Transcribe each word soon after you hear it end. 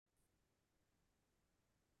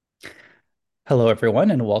Hello,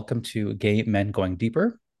 everyone, and welcome to Gay Men Going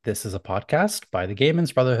Deeper. This is a podcast by the Gay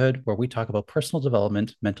Men's Brotherhood where we talk about personal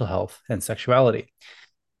development, mental health, and sexuality.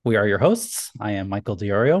 We are your hosts. I am Michael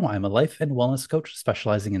Diorio. I'm a life and wellness coach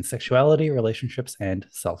specializing in sexuality, relationships, and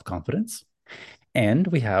self confidence. And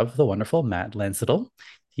we have the wonderful Matt Lancetal.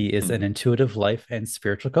 He is an Mhm. intuitive life and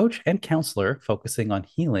spiritual coach and counselor focusing on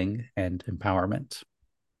healing and empowerment.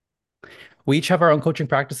 We each have our own coaching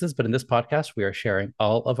practices, but in this podcast, we are sharing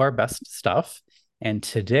all of our best stuff. And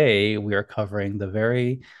today we are covering the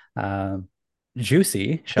very uh,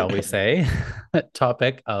 juicy, shall we say,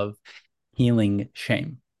 topic of healing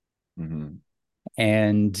shame. Mhm.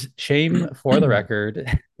 And shame, for the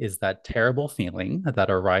record, is that terrible feeling that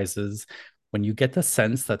arises when you get the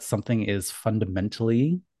sense that something is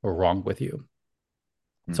fundamentally wrong with you.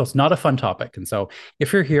 So Mhm. it's not a fun topic. And so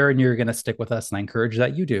if you're here and you're going to stick with us, and I encourage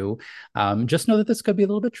that you do, just know that this could be a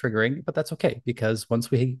little bit triggering, but that's okay because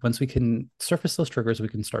once we can surface those triggers, we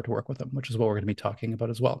can start to work with them, which is what we're going to be talking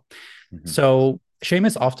about as well. Mhm. So shame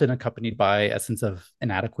is often accompanied by a sense of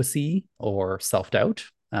inadequacy or self-doubt.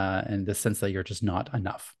 In the sense that you're just not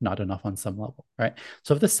enough on some level, right?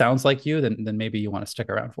 So if this sounds like you, then maybe you want to stick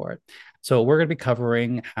around for it. So we're going to be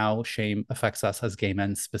covering how shame affects us as gay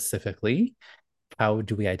men specifically, how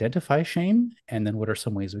do we identify shame? And then what are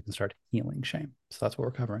some ways we can start healing shame? So that's what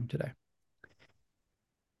we're covering today.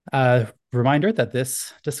 Reminder that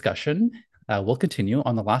this discussion will continue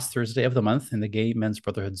on the last Thursday of the month in the Gay Men's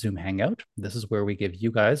Brotherhood Zoom Hangout. This is where we give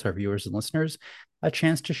you guys, our viewers and listeners, a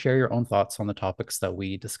chance to share your own thoughts on the topics that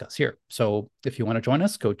we discuss here. So if you want to join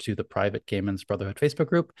us, go to the private Gay Men's Brotherhood Facebook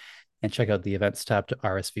group and check out the events tab to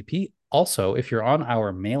RSVP. Also, if you're on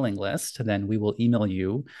our mailing list, then we will email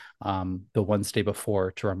you the Wednesday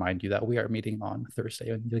before to remind you that we are meeting on Thursday,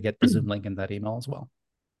 and you'll get the Zoom link in that email as well.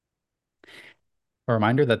 A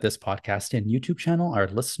reminder that this podcast and YouTube channel are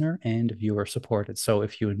listener and viewer supported. So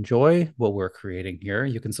if you enjoy what we're creating here,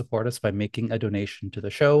 you can support us by making a donation to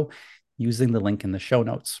the show using the link in the show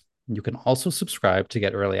notes. You can also subscribe to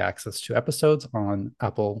get early access to episodes on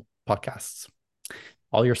Apple Podcasts.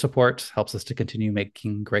 All your support helps us to continue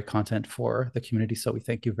making great content for the community. So we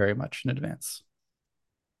thank you very much in advance.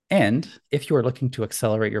 And if you are looking to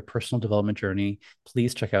accelerate your personal development journey,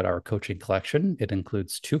 please check out our coaching collection. It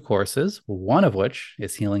includes two courses, one of which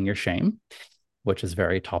is Healing Your Shame, which is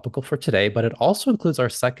very topical for today, but it also includes our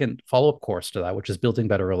second follow up course to that, which is Building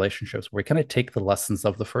Better Relationships, where we kind of take the lessons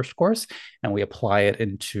of the first course and we apply it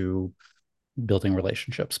into building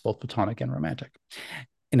relationships, both platonic and romantic.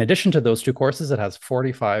 In addition to those two courses, it has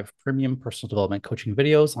 45 premium personal development coaching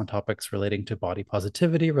videos on topics relating to body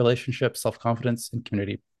positivity, relationships, self confidence, and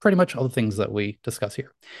community. Pretty much all the things that we discuss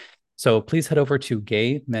here. So please head over to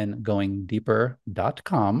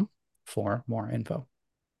gaymengoingdeeper.com for more info.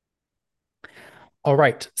 All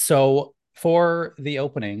right. So for the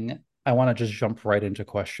opening, I want to just jump right into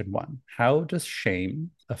question one. How does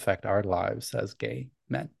shame affect our lives as gay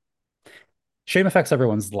men? Shame affects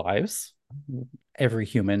everyone's lives. Every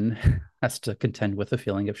human has to contend with the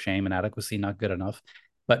feeling of shame, inadequacy, not good enough.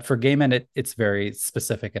 But for gay men, it's very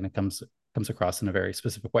specific and it comes across in a very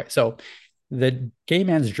specific way. So the gay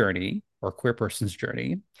man's journey or queer person's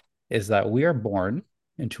journey is that we are born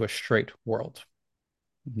into a straight world.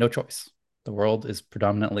 No choice. The world is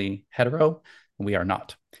predominantly hetero, and we are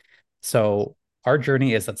not. So our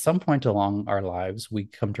journey is at some point along our lives, we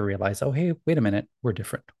come to realize, oh, hey, wait a minute, we're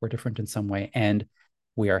different. We're different in some way. And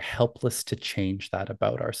we are helpless to change that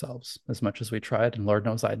about ourselves as much as we tried. And Lord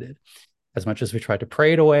knows I did. As much as we tried to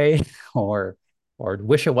pray it away or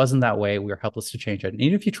wish it wasn't that way, we are helpless to change it. And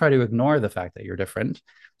even if you try to ignore the fact that you're different,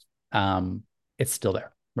 um, it's still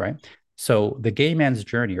there, right? So the gay man's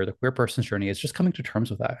journey or the queer person's journey is just coming to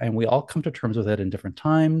terms with that. And we all come to terms with it in different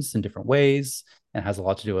times, in different ways. And it has a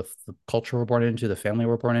lot to do with the culture we're born into, the family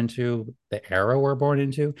we're born into, the era we're born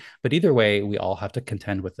into. But either way, we all have to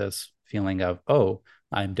contend with this feeling of, oh,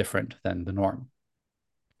 I'm different than the norm.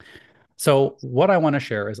 So what I want to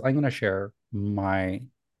share is I'm going to share my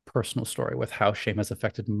personal story with how shame has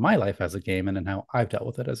affected my life as a gay man and how I've dealt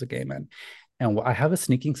with it as a gay man. And I have a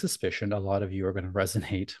sneaking suspicion a lot of you are going to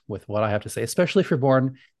resonate with what I have to say, especially if you're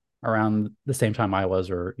born around the same time I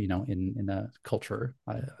was, or in a culture,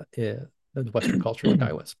 the Western culture like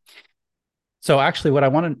I was. So actually, what I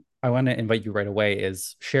want to invite you right away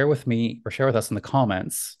is share with me or share with us in the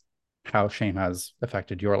comments how shame has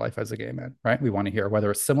affected your life as a gay man, right? We want to hear whether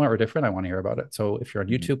it's similar or different. I want to hear about it. So if you're on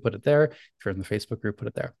Mhm. YouTube, put it there. If you're in the Facebook group, put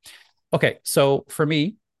it there. Okay. So for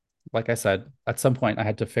me, like I said, at some point I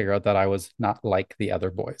had to figure out that I was not like the other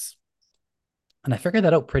boys. And I figured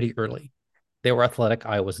that out pretty early. They were athletic.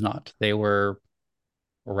 I was not. They were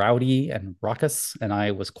rowdy and raucous, and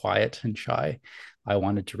I was quiet and shy. I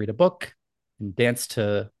wanted to read a book and dance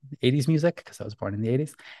to 80s music because I was born in the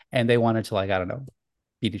 80s. And they wanted to, like, I don't know,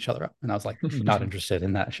 beat each other up. And I was like, not interested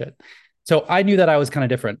in that shit. So I knew that I was kind of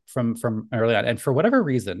different from early on. And for whatever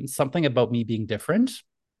reason, something about me being different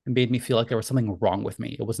made me feel like there was something wrong with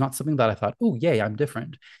me. It was not something that I thought, oh, yay, I'm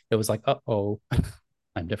different. It was like, oh,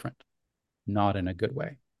 I'm different, not in a good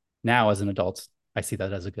way. Now, as an adult, I see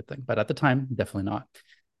that as a good thing. But at the time, definitely not.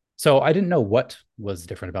 So I didn't know what was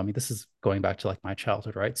different about me. This is going back to like my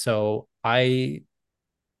childhood, right? So I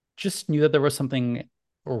just knew that there was something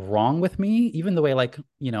wrong with me, even the way, like,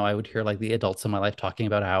 I would hear like the adults in my life talking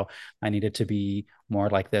about how I needed to be more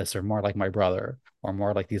like this or more like my brother or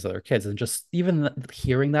more like these other kids. And just even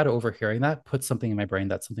hearing that, overhearing that, put something in my brain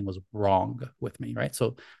that something was wrong with me, right?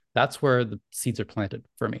 So that's where the seeds are planted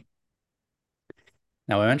for me.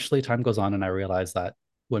 Now, eventually, time goes on, and I realize that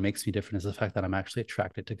what makes me different is the fact that I'm actually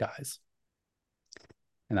attracted to guys.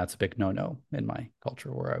 And that's a big no no in my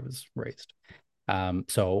culture where I was raised.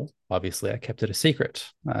 So obviously, I kept it a secret.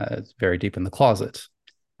 It's very deep in the closet.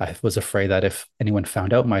 I was afraid that if anyone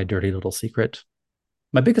found out my dirty little secret,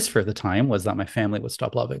 my biggest fear at the time was that my family would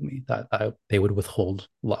stop loving me, that they would withhold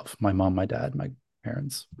love. My mom, my dad, my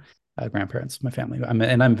parents, grandparents, my family.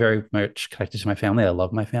 I'm very much connected to my family. I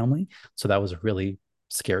love my family. So that was really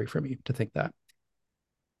scary for me to think that.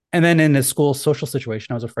 And then in a school social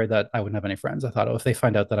situation, I was afraid that I wouldn't have any friends. I thought, oh, if they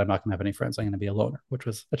find out that I'm not going to have any friends, I'm going to be a loner, which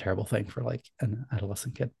was a terrible thing for like an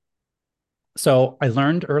adolescent kid. So I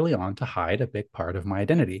learned early on to hide a big part of my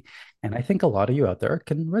identity. And I think a lot of you out there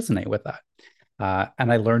can resonate with that.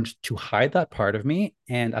 And I learned to hide that part of me.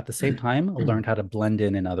 And at the same time, learned how to blend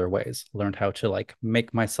in other ways, learned how to like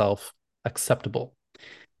make myself acceptable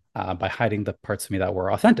by hiding the parts of me that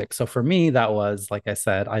were authentic. So for me, that was, like I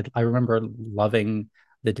said, I remember loving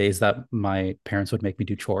the days that my parents would make me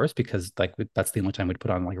do chores because like that's the only time we'd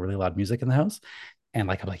put on like really loud music in the house. And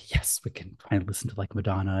like I'm like, yes, we can kind of listen to like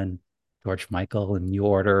Madonna and George Michael and New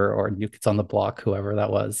Order or New Kids on the Block, whoever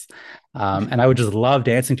that was. And I would just love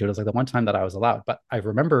dancing to it. It was like the one time that I was allowed. But I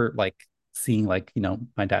remember like seeing like,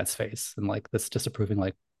 my dad's face and like this disapproving,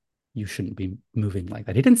 like, you shouldn't be moving like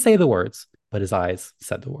that. He didn't say the words, but his eyes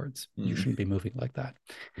said the words. You shouldn't be moving like that.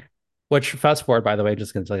 Which, fast forward, by the way,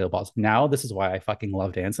 just going to tell you a pause. Now, this is why I fucking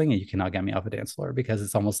love dancing, and you cannot get me off a dance floor because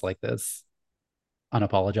it's almost like this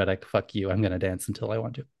unapologetic fuck you. I'm going to dance until I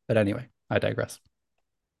want to. But anyway, I digress.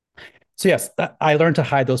 So yes, I learned to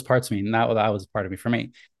hide those parts of me, and that was part of me for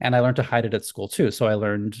me. And I learned to hide it at school too. So I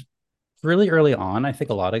learned really early on, I think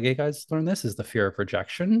a lot of gay guys learn this, is the fear of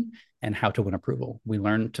rejection and how to win approval. We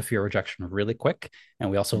learn to fear rejection really quick,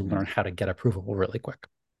 and we also learn how to get approval really quick.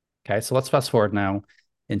 Okay, so let's fast forward now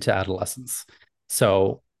into adolescence.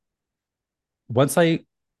 So once I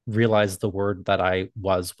realized the word that I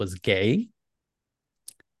was gay,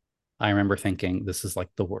 I remember thinking, this is like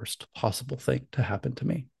the worst possible thing to happen to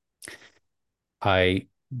me. I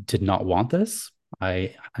did not want this.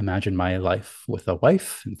 I imagined my life with a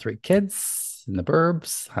wife and three kids in the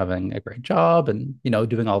burbs, having a great job and,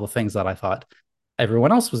 doing all the things that I thought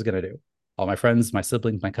everyone else was going to do. All my friends, my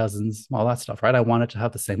siblings, my cousins, all that stuff, right? I wanted to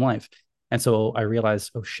have the same life. And so I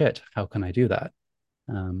realized, oh shit, how can I do that?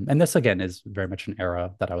 And this again is very much an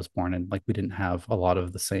era that I was born in. Like we didn't have a lot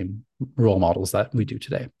of the same role models that we do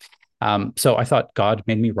today. So I thought God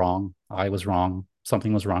made me wrong. I was wrong.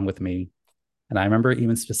 Something was wrong with me. And I remember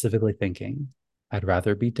even specifically thinking, I'd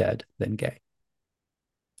rather be dead than gay.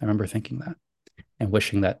 I remember thinking that and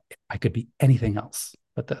wishing that I could be anything else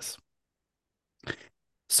but this.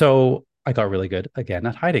 So I got really good again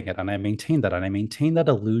at hiding it. And I maintained that. And I maintained that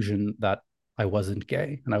illusion that I wasn't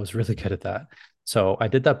gay. And I was really good at that. So I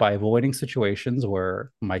did that by avoiding situations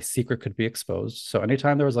where my secret could be exposed. So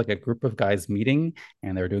anytime there was like a group of guys meeting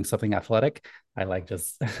and they were doing something athletic, I like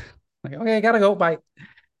just like, okay, I gotta go. Bye.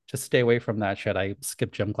 Just stay away from that shit. I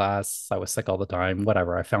skipped gym class. I was sick all the time,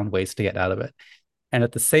 whatever. I found ways to get out of it. And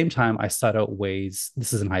at the same time, I sought out ways,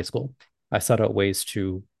 this is in high school, I sought out ways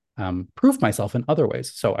to prove myself in other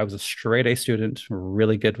ways. So I was a straight A student,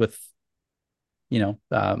 really good with,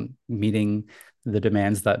 meeting the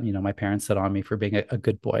demands that, my parents set on me for being a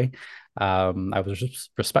good boy. I was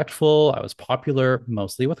respectful. I was popular,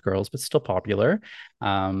 mostly with girls, but still popular.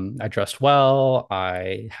 I dressed well.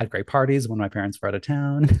 I had great parties when my parents were out of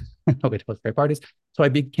town. We had great parties. So I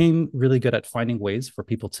became really good at finding ways for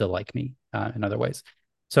people to like me in other ways.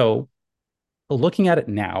 So looking at it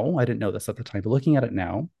now, I didn't know this at the time, but looking at it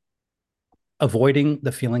now, avoiding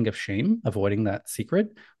the feeling of shame, avoiding that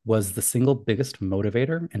secret was the single biggest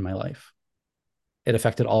motivator in my life. It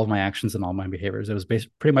affected all of my actions and all my behaviors. It was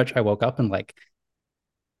pretty much I woke up and like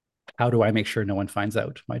How do I make sure no one finds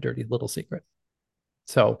out my dirty little secret?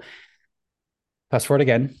 So fast forward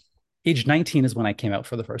again. Age 19 is when I came out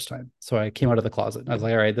for the first time. So I came out of the closet. I was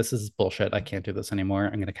like, all right, this is bullshit. I can't do this anymore.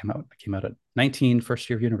 I'm going to come out. I came out at 19, first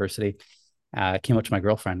year of university. Came out to my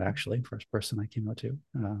girlfriend, actually, first person I came out to.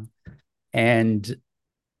 And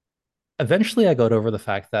eventually I got over the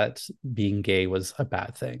fact that being gay was a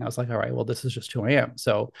bad thing. I was like, all right, well, this is just who I am.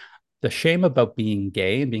 So the shame about being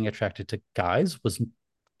gay and being attracted to guys was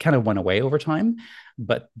kind of went away over time,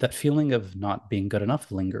 but that feeling of not being good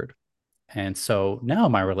enough lingered. And so now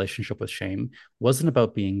my relationship with shame wasn't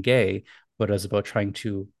about being gay, but it was about trying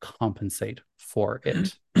to compensate for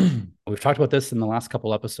it. We've talked about this in the last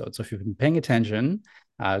couple episodes. So if you've been paying attention,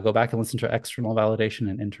 go back and listen to external validation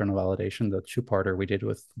and internal validation, the two-parter we did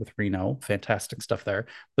with Reno. Fantastic stuff there.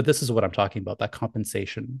 But this is what I'm talking about, that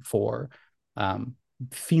compensation for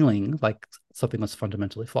feeling like something was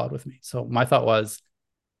fundamentally flawed with me. So my thought was,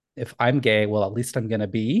 if I'm gay, well, at least I'm going to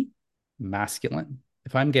be masculine.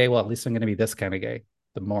 If I'm gay, well, at least I'm going to be this kind of gay,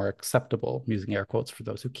 the more acceptable, I'm using air quotes for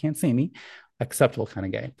those who can't see me, acceptable kind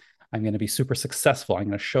of gay. I'm going to be super successful. I'm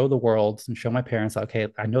going to show the world and show my parents, okay,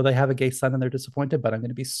 I know they have a gay son and they're disappointed, but I'm going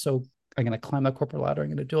to be so, I'm going to climb that corporate ladder. I'm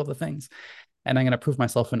going to do all the things, and I'm going to prove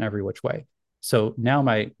myself in every which way. So now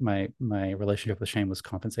my relationship with shame was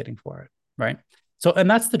compensating for it, right? So, and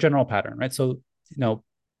that's the general pattern, right? So,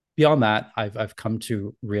 beyond that, I've come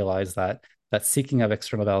to realize that seeking of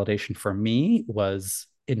external validation for me was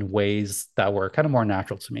in ways that were kind of more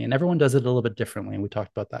natural to me, and everyone does it a little bit differently. And we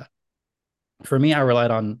talked about that. For me, I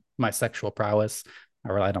relied on my sexual prowess.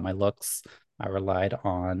 I relied on my looks. I relied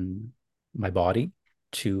on my body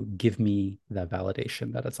to give me that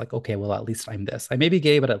validation that it's like, okay, well, at least I'm this. I may be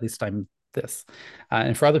gay, but at least I'm this.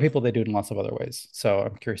 And for other people, they do it in lots of other ways. So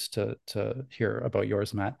I'm curious to hear about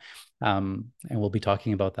yours, Matt. And we'll be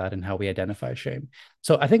talking about that and how we identify shame.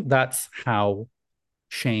 So I think that's how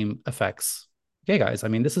shame affects gay guys. I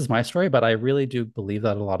mean, this is my story, but I really do believe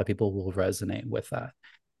that a lot of people will resonate with that.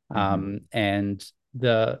 And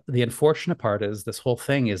the unfortunate part is this whole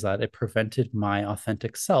thing is that it prevented my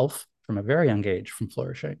authentic self from a very young age from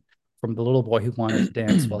flourishing. From the little boy who wanted to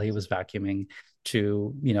dance while he was vacuuming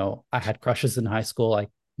to, I had crushes in high school. I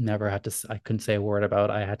couldn't say a word about.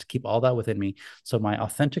 I had to keep all that within me. So my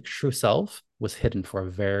authentic true self was hidden for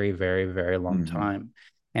a very, very, very long time.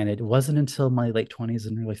 And it wasn't until my late 20s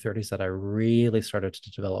and early 30s that I really started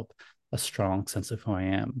to develop a strong sense of who I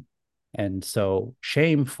am. And so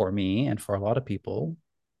shame for me and for a lot of people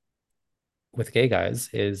with gay guys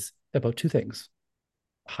is about two things: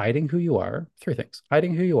 hiding who you are, three things: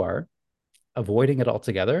 hiding who you are, avoiding it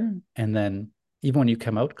altogether, and then even when you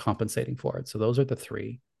come out, compensating for it. So those are the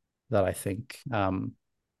three that I think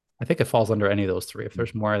it falls under any of those three. If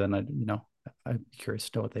there's more, then I'd be curious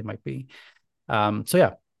to know what they might be. So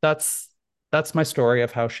yeah, that's my story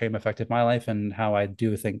of how shame affected my life and how I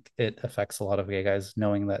do think it affects a lot of gay guys,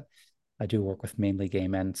 knowing that I do work with mainly gay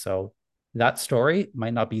men. So that story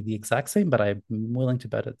might not be the exact same, but I'm willing to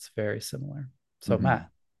bet it's very similar. So Matt,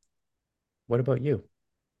 what about you?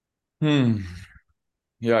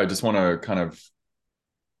 Yeah, I just want to kind of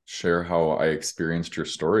share how I experienced your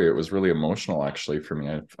story. It was really emotional, actually, for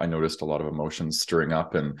me. I noticed a lot of emotions stirring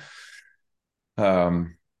up, and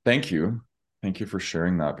thank you, for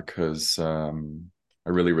sharing that, because I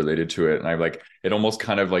really related to it, and it almost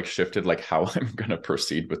kind of like shifted like how I'm gonna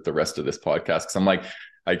proceed with the rest of this podcast, because I'm like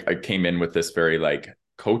I came in with this very like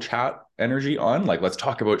coach hat energy on, like, let's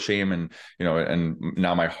talk about shame, and and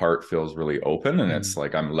now my heart feels really open, and it's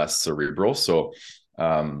like I'm less cerebral. So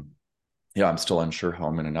yeah, I'm still unsure how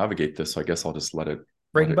I'm going to navigate this. So I guess I'll just Bring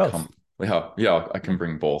let it both. come. Yeah, I can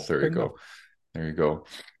bring both. There you Bring go. both. There you go.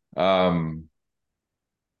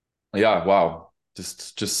 Yeah, wow.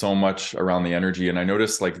 Just so much around the energy. And I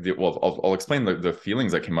noticed like I'll explain the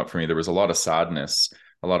feelings that came up for me. There was a lot of sadness,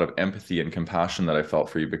 a lot of empathy and compassion that I felt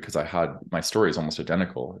for you, because my story is almost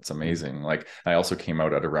identical. It's amazing. Like, I also came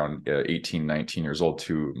out at around 18, 19 years old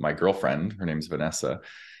to my girlfriend. Her name's Vanessa.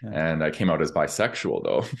 Yeah. And I came out as bisexual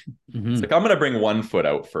though. It's like, Mm-hmm. I'm going to bring one foot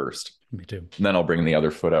out first, Me too. and then I'll bring the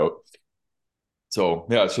other foot out. So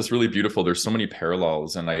yeah, it's just really beautiful. There's so many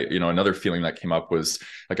parallels. And another feeling that came up was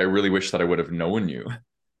like, I really wish that I would have known you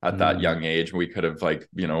at that young age. We could have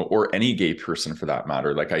or any gay person for that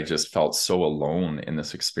matter. Like, I just felt so alone in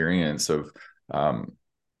this experience of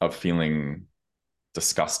feeling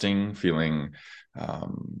disgusting, feeling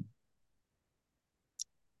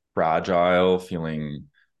fragile, feeling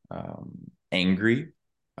angry.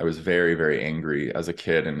 I was very, very angry as a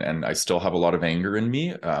kid, and I still have a lot of anger in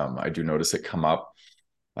me. I do notice it come up.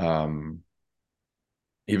 Um,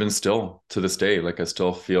 even still to this day, like I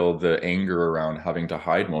still feel the anger around having to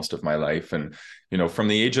hide most of my life. And, from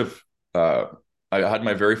the age of, I had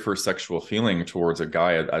my very first sexual feeling towards a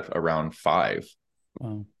guy at around 5.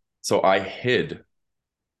 Wow. So I hid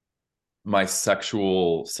my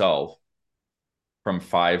sexual self from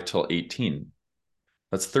 5 till 18.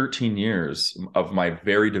 That's 13 years of my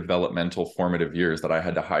very developmental formative years that I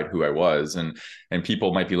had to hide who I was. And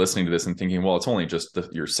people might be listening to this and thinking, well, it's only just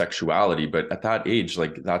your sexuality. But at that age,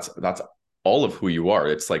 like that's all of who you are.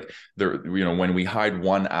 It's like there, when we hide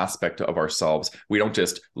one aspect of ourselves, we don't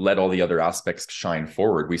just let all the other aspects shine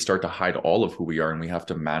forward. We start to hide all of who we are, and we have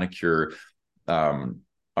to manicure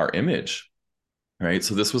our image. Right.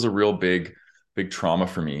 So this was a real big trauma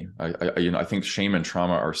for me. I think shame and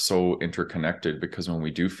trauma are so interconnected, because when we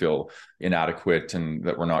do feel inadequate and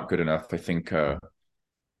that we're not good enough, I think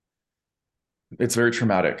it's very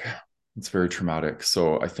traumatic. It's very traumatic.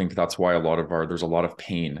 So I think that's why there's a lot of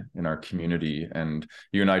pain in our community, and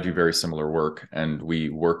you and I do very similar work, and we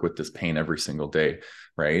work with this pain every single day.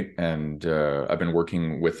 Right. And I've been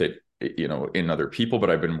working with it, in other people, but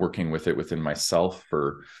I've been working with it within myself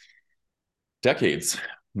for decades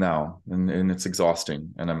now, and it's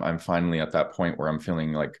exhausting. And I'm finally at that point where I'm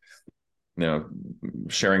feeling like,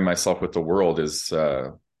 sharing myself with the world is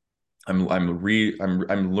I'm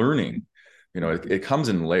learning. It comes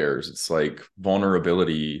in layers. It's like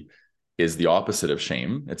vulnerability is the opposite of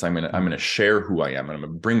shame. It's I'm gonna share who I am, and I'm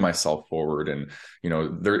gonna bring myself forward. And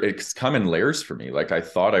it's come in layers for me. Like I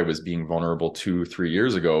thought I was being vulnerable 2-3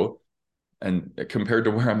 years ago, and compared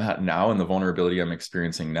to where I'm at now and the vulnerability I'm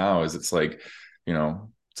experiencing now, it's like,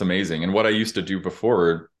 it's amazing. And what I used to do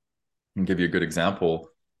before, and give you a good example,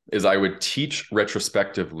 is I would teach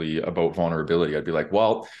retrospectively about vulnerability. I'd be like,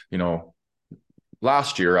 well,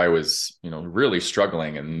 last year I was, really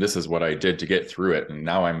struggling, and this is what I did to get through it. And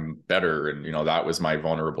now I'm better. And, that was my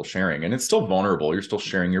vulnerable sharing. And it's still vulnerable. You're still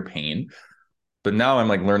sharing your pain. But now I'm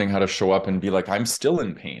like learning how to show up and be like, I'm still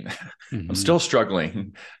in pain. I'm still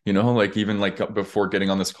struggling, like even like before getting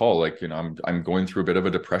on this call, like, I'm going through a bit of a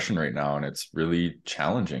depression right now, and it's really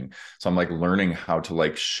challenging. So I'm like learning how to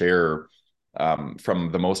like share from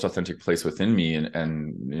the most authentic place within me,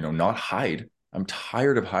 and not hide. I'm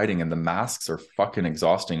tired of hiding, and the masks are fucking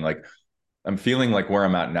exhausting. Like I'm feeling like where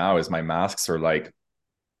I'm at now is my masks are like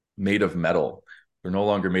made of metal. They're no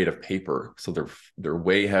longer made of paper, so they're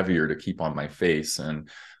way heavier to keep on my face. And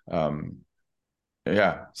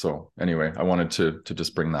yeah, so anyway, I wanted to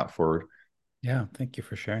just bring that forward. Yeah, thank you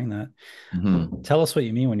for sharing that. Mm-hmm. Tell us what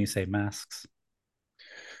you mean when you say masks.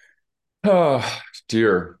 Oh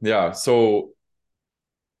dear. Yeah, so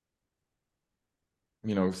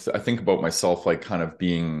I think about myself like kind of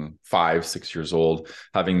being 5-6 years old,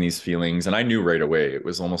 having these feelings, and I knew right away. It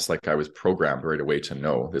was almost like I was programmed right away to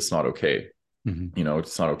know it's not okay.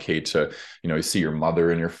 It's not okay to, you see your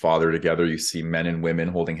mother and your father together. You see men and women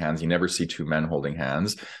holding hands. You never see two men holding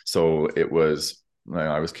hands. So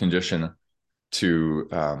I was conditioned to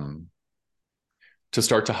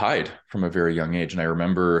start to hide from a very young age. And I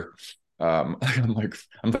remember, I'm like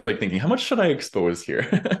thinking, how much should I expose here?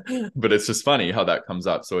 But it's just funny how that comes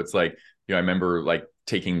up. So it's like, I remember like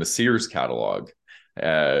taking the Sears catalog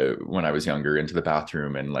when I was younger into the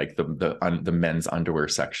bathroom, and like the men's underwear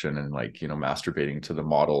section, and like, masturbating to the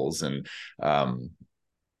models. And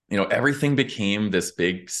everything became this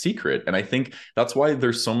big secret. And I think that's why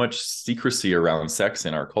there's so much secrecy around sex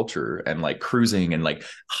in our culture, and like cruising and like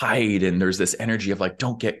hide. And there's this energy of like,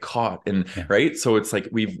 don't get caught. And right. So it's like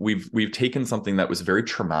we've taken something that was very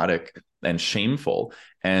traumatic and shameful,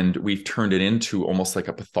 and we've turned it into almost like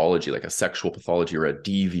a pathology, like a sexual pathology or a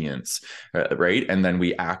deviance, right? And then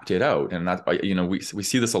we act it out. And that, we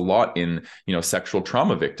see this a lot in, sexual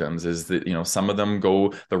trauma victims, is that, some of them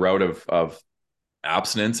go the route of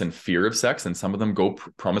abstinence and fear of sex, and some of them go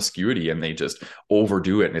promiscuity, and they just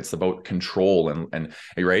overdo it, and it's about control and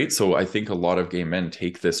right. So I think a lot of gay men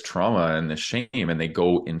take this trauma and this shame, and they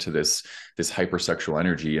go into this hypersexual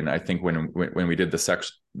energy. And I think when we did the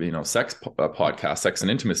sex podcast, Sex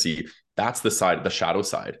and Intimacy, that's the shadow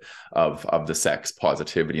side of the sex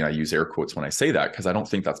positivity. And I use air quotes when I say that, because I don't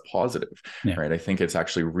think that's positive. Right. I think it's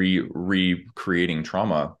actually recreating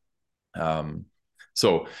trauma.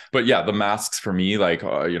 So, but yeah, the masks for me, like,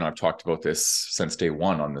 I've talked about this since day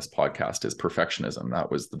one on this podcast, is perfectionism. That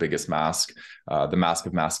was the biggest mask, the mask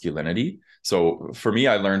of masculinity. So for me,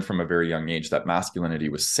 I learned from a very young age that masculinity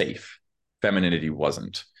was safe, femininity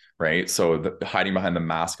wasn't, right? So hiding behind the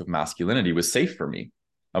mask of masculinity was safe for me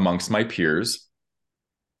amongst my peers.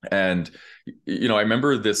 And, I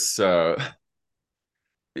remember this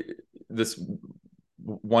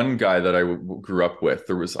one guy that I grew up with,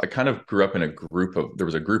 I kind of grew up in there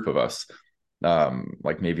was a group of us,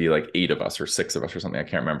 like maybe like 8 of us or 6 of us or something. I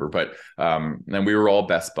can't remember, but and we were all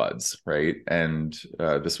best buds, right? And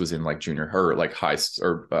this was in like junior or like high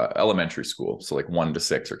or elementary school, so like 1 to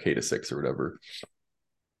 6 or K to 6 or whatever.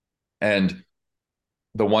 And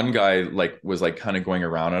the one guy like was like kind of going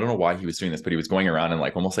around. I don't know why he was doing this, but he was going around and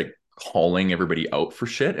like almost like calling everybody out for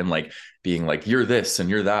shit and like being like, you're this and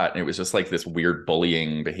you're that. And it was just like this weird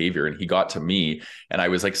bullying behavior. And he got to me and I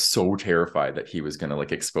was like so terrified that he was gonna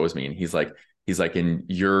like expose me. And he's like, and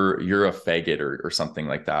you're a faggot or something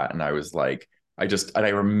like that. And I was like, and I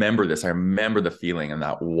remember this. I remember the feeling and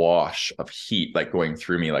that wash of heat like going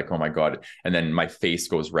through me, like, oh my God. And then my face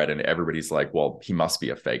goes red and everybody's like, well, he must be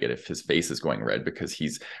a faggot if his face is going red because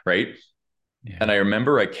he's right. Yeah. And I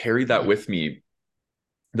remember I carried that with me.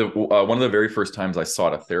 One of the very first times I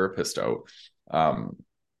sought a therapist out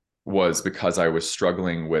was because I was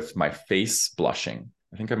struggling with my face blushing.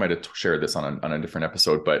 I think I might have shared this on a different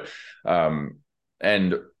episode, but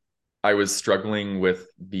and I was struggling with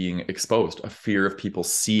being exposed, a fear of people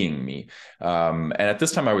seeing me. And at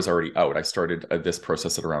this time I was already out. I started this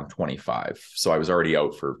process at around 25. So I was already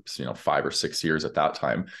out for, 5 or 6 years at that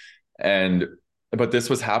time. But this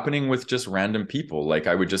was happening with just random people. Like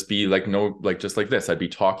I would just be like, no, like just like this, I'd be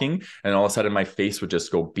talking and all of a sudden my face would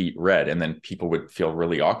just go beet red. And then people would feel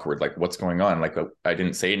really awkward. Like, what's going on? Like, I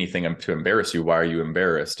didn't say anything to embarrass you. Why are you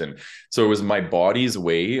embarrassed? And so it was my body's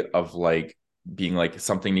way of like, being like,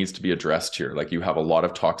 something needs to be addressed here. Like you have a lot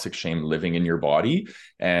of toxic shame living in your body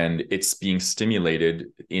and it's being stimulated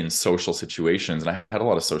in social situations. And I had a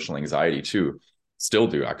lot of social anxiety too, still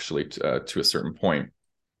do actually to a certain point.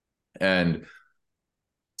 And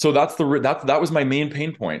so that was my main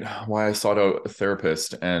pain point, why I sought out a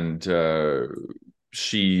therapist. And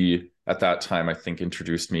she at that time, I think,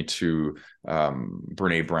 introduced me to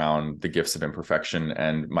Brene Brown, The Gifts of Imperfection,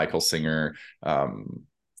 and Michael Singer,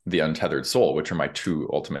 The Untethered Soul, which are my 2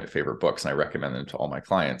 ultimate favorite books, and I recommend them to all my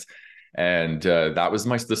clients. And that was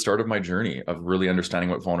the start of my journey of really understanding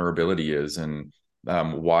what vulnerability is and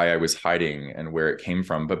why I was hiding and where it came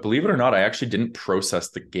from. But believe it or not, I actually didn't process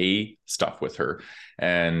the gay stuff with her.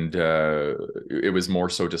 And it was more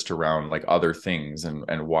so just around like other things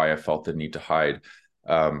and why I felt the need to hide.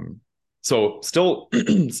 So still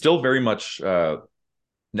very much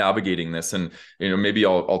navigating this. And maybe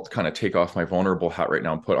I'll kind of take off my vulnerable hat right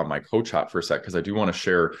now and put on my coach hat for a sec, because I do want to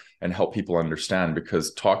share and help people understand,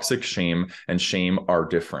 because toxic shame and shame are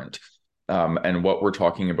different. And what we're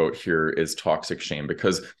talking about here is toxic shame,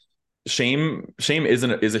 because shame is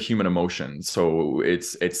a human emotion. So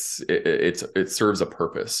it serves a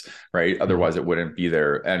purpose, right? Otherwise it wouldn't be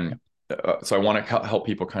there. And so I want to help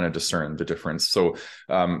people kind of discern the difference. So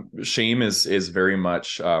shame is very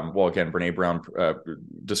much, well, again, Brene Brown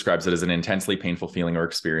describes it as an intensely painful feeling or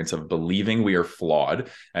experience of believing we are flawed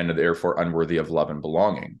and therefore unworthy of love and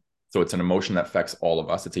belonging. So it's an emotion that affects all of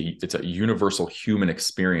us. It's a universal human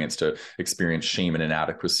experience to experience shame and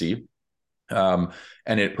inadequacy.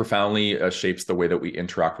 And it profoundly shapes the way that we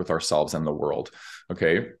interact with ourselves and the world.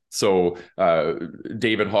 Okay. So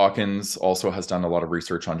David Hawkins also has done a lot of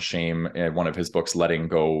research on shame in one of his books, Letting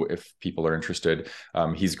Go, if people are interested.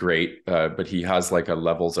 He's great, but he has like a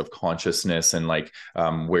levels of consciousness and like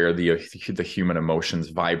where the human emotions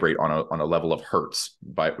vibrate on a level of hertz,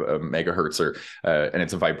 by megahertz, and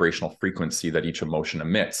it's a vibrational frequency that each emotion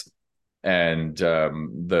emits. And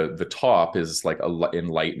the top is like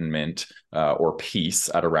enlightenment or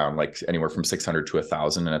peace at around like anywhere from 600 to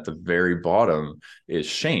 1,000, and at the very bottom is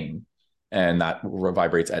shame, and that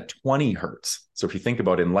vibrates at 20 hertz. So if you think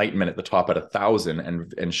about enlightenment at the top at 1,000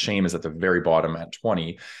 and shame is at the very bottom at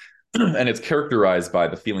 20, and it's characterized by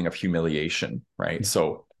the feeling of humiliation, right?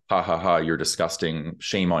 So ha ha ha, you're disgusting,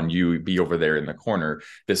 shame on you, be over there in the corner.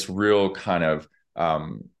 This real kind of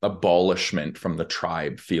abolishment from the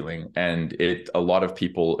tribe feeling. And a lot of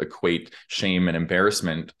people equate shame and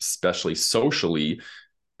embarrassment, especially socially,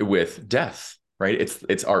 with death, right?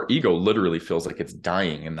 It's our ego literally feels like it's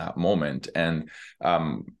dying in that moment. And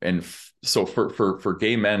so for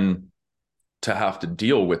gay men to have to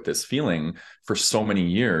deal with this feeling for so many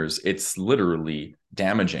years, it's literally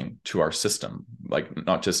damaging to our system, like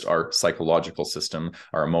not just our psychological system,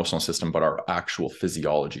 our emotional system, but our actual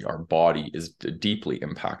physiology. Our body is deeply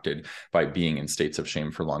impacted by being in states of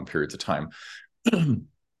shame for long periods of time.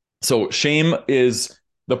 So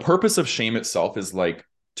the purpose of shame itself is like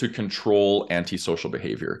to control antisocial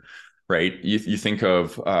behavior, right? You think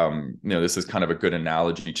of, this is kind of a good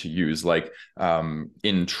analogy to use, like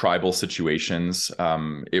in tribal situations,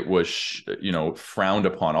 it was, frowned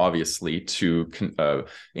upon, obviously, to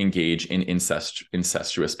engage in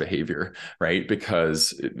incestuous behavior, right?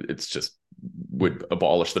 Because it's just would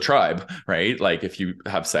abolish the tribe, right? Like if you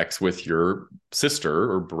have sex with your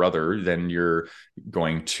sister or brother, then you're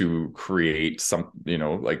going to create some,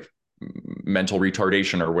 like mental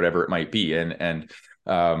retardation or whatever it might be. And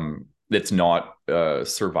it's not a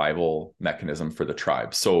survival mechanism for the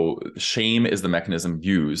tribe. So shame is the mechanism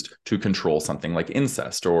used to control something like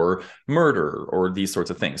incest or murder or these sorts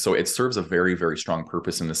of things. So it serves a very, very strong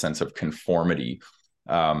purpose in the sense of conformity,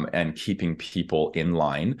 and keeping people in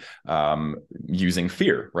line, using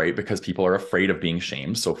fear, right? Because people are afraid of being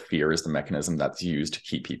shamed. So fear is the mechanism that's used to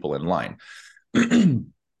keep people in line.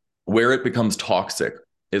 Where it becomes toxic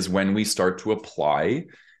is when we start to apply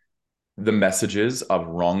the messages of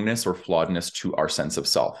wrongness or flawedness to our sense of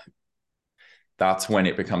self. That's when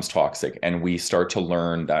it becomes toxic, and we start to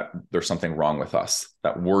learn that there's something wrong with us,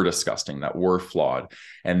 that we're disgusting, that we're flawed.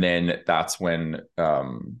 And then that's when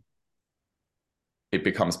it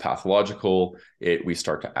becomes pathological. We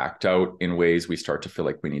start to act out in ways, we start to feel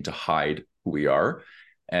like we need to hide who we are.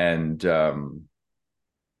 And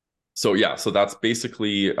so that's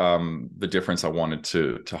basically the difference I wanted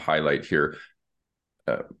to highlight here.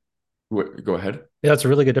 Go ahead. Yeah, that's a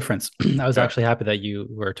really good difference. I was Yeah. actually happy that you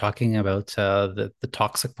were talking about the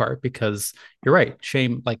toxic part, because you're right.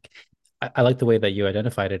 Shame, like I like the way that you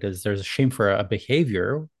identified it. Is there's a shame for a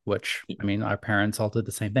behavior, which I mean, our parents all did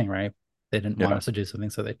the same thing, right? They didn't want Yeah. us to do something,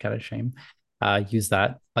 so they'd kind of shame, use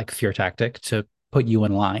that like fear tactic to put you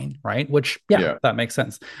in line, right? Which, yeah, Yeah. that makes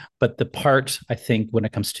sense. But the part I think when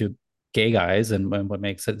it comes to gay guys, and what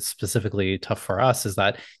makes it specifically tough for us, is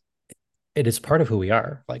that it is part of who we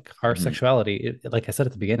are. Like our Mm-hmm. sexuality, like I said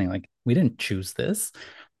at the beginning, like we didn't choose this.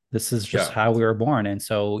 This is just Yeah. how we were born. And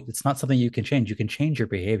so it's not something you can change. You can change your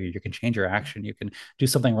behavior, you can change your action, you can do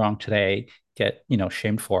something wrong today, get,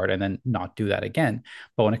 shamed for it, and then not do that again.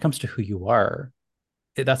 But when it comes to who you are,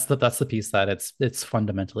 that's the piece that it's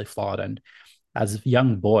fundamentally flawed. And as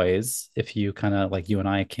young boys, if you kind of like you and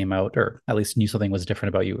I came out, or at least knew something was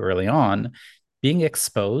different about you early on, being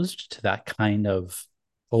exposed to that kind of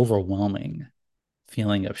overwhelming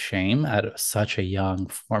feeling of shame at such a young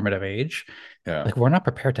formative age, Yeah. like we're not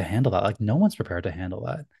prepared to handle that. Like no one's prepared to handle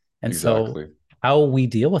that. And so Exactly. how we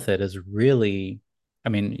deal with it is really, I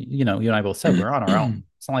mean, you and I both said we're on our own.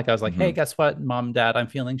 It's not like I was like, hey, Mm-hmm. guess what, mom, dad, I'm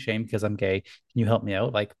feeling shame because I'm gay. Can you help me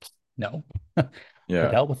out? Like, no. I Yeah.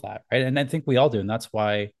 dealt with that, right? And I think we all do. And that's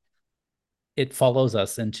why it follows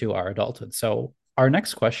us into our adulthood. So our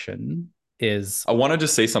next question is, I want to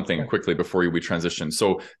just say something quickly before we transition.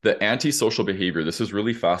 So the antisocial behavior, this is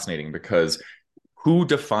really fascinating because who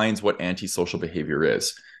defines what antisocial behavior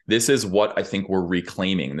is? This is what I think we're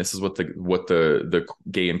reclaiming. This is what the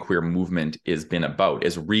gay and queer movement has been about,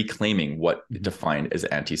 is reclaiming what defined as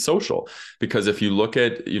antisocial. Because if you look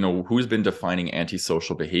at, who's been defining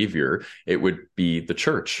antisocial behavior, it would be the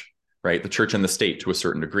church, right? The church and the state to a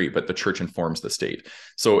certain degree, but the church informs the state.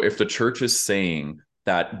 So if the church is saying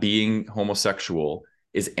that being homosexual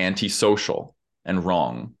is antisocial and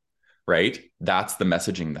wrong, right? That's the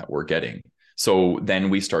messaging that we're getting. So then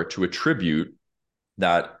we start to attribute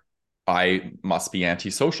that I must be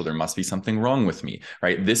antisocial. There must be something wrong with me,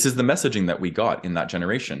 right? This is the messaging that we got in that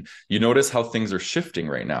generation. You notice how things are shifting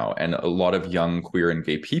right now, and a lot of young queer and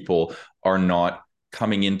gay people are not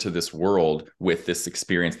coming into this world with this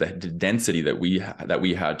experience, the density that we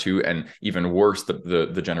had to, and even worse,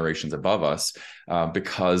 the generations above us,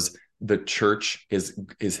 because the church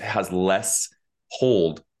has less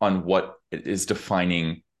hold on what is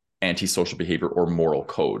defining antisocial behavior or moral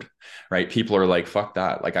code, right? People are like, fuck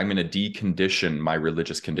that. Like, I'm going to decondition my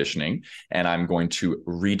religious conditioning and I'm going to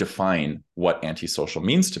redefine what antisocial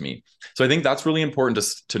means to me. So I think that's really important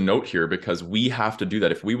to note here, because we have to do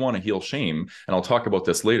that if we want to heal shame. And I'll talk about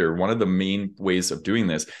this later. One of the main ways of doing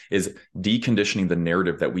this is deconditioning the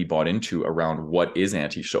narrative that we bought into around what is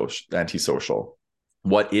antisocial,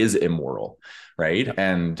 what is immoral, right? yep,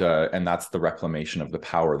 And that's the reclamation of the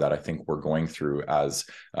power that I think we're going through as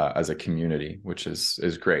a community, which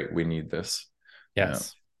is great. We need this. Yeah.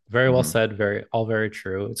 yes, very well Mm-hmm. said, very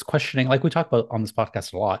true. It's questioning, like we talk about on this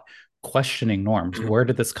podcast a lot, questioning norms. Where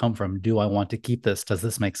did this come from? Do I want to keep this? Does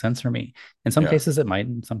this make sense for me? In some Yeah. cases it might,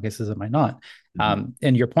 in some cases it might not. Mm-hmm.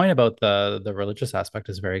 And your point about the religious aspect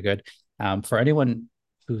is very good. For anyone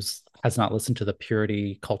who's has not listened to the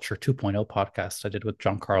Purity Culture 2.0 podcast I did with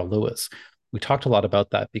John Carl Lewis, we talked a lot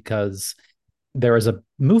about that, because there is a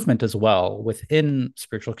movement as well within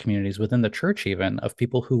spiritual communities, within the church, even of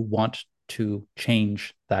people who want to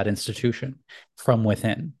change that institution from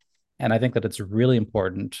within. And I think that it's really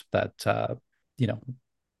important that, you know,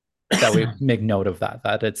 that we make note of that,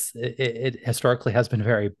 that it historically has been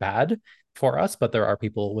very bad for us, but there are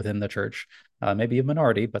people within the church, maybe a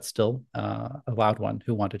minority, but still a loud one,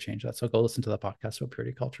 who want to change that. So go listen to the podcast about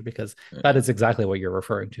purity culture, because that is exactly what you're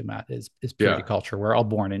referring to, Matt, is purity Yeah. culture. We're all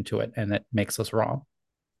born into it, and it makes us wrong.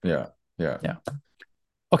 Yeah. Yeah. Yeah.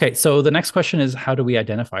 Okay, so the next question is, how do we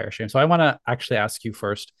identify our shame? So I want to actually ask you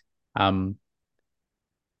first. Um,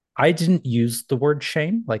 I didn't use the word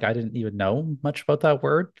shame. Like, I didn't even know much about that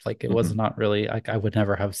word. Like, it was Mhm. not really, like, I would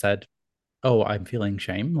never have said, oh, I'm feeling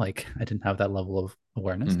shame. Like, I didn't have that level of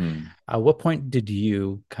awareness. Mhm. At what point did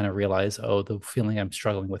you kind of realize, oh, the feeling I'm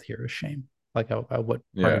struggling with here is shame? Like, what part of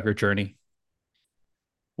Yeah. your journey?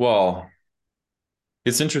 Well,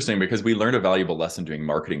 it's interesting because we learned a valuable lesson doing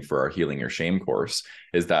marketing for our Healing Your Shame course,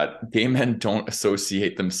 is that gay men don't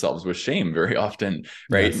associate themselves with shame very often,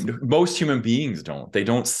 right? Yes. Most human beings don't. They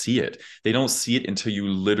don't see it. They don't see it until you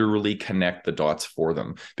literally connect the dots for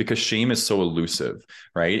them, because shame is so elusive,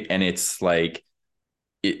 right? And it's like,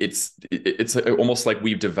 it's almost like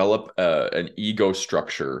we've developed an ego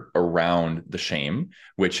structure around the shame,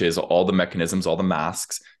 which is all the mechanisms, all the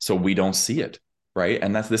masks, so we don't see it, right?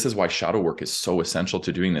 And this is why shadow work is so essential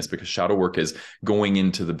to doing this, because shadow work is going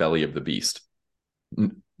into the belly of the beast,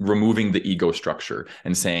 removing the ego structure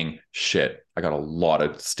and saying, shit, I got a lot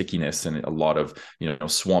of stickiness and a lot of,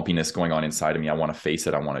 swampiness going on inside of me. I want to face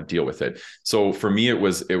it. I want to deal with it. So for me, it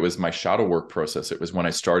was my shadow work process. It was when I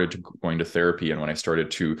started going to therapy, and when I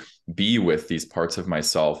started to be with these parts of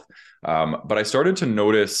myself. But I started to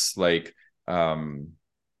notice, like,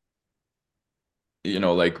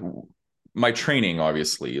 like my training,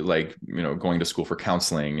 obviously, like, going to school for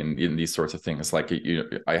counseling and these sorts of things, like,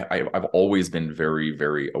 I've always been very,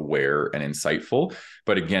 very aware and insightful.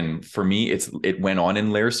 But again, for me, it went on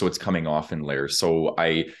in layers, so it's coming off in layers. So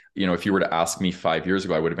if you were to ask me 5 years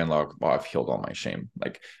ago, I would have been like, oh, I've healed all my shame.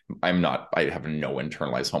 Like, I have no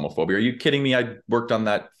internalized homophobia. Are you kidding me? I worked on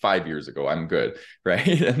that 5 years ago. I'm good. Right.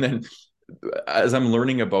 And then as I'm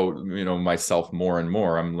learning about, myself more and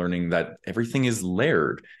more, I'm learning that everything is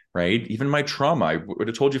layered, right? Even my trauma, I would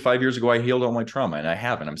have told you 5 years ago I healed all my trauma, and I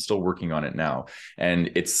haven't. I'm still working on it now.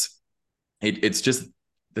 And it's just,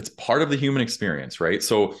 it's part of the human experience, right?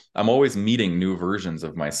 So I'm always meeting new versions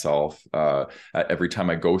of myself every time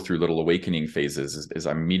I go through little awakening phases, is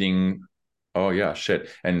I'm meeting, oh yeah, shit.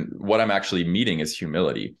 And what I'm actually meeting is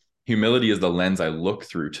humility. Humility is the lens I look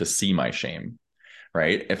through to see my shame,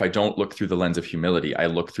 right? If I don't look through the lens of humility, I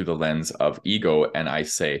look through the lens of ego, and I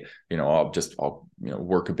say, I'll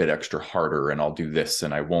work a bit extra harder, and I'll do this,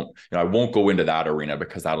 and I won't go into that arena,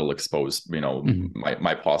 because that'll expose, Mhm.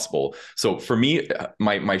 my possible. So for me,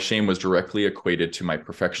 my shame was directly equated to my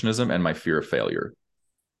perfectionism and my fear of failure.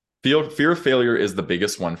 Fear of failure is the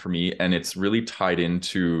biggest one for me, and it's really tied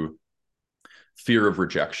into fear of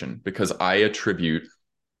rejection, because I attribute,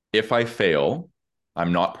 if I fail,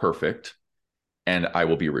 I'm not perfect, and I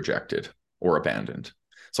will be rejected or abandoned.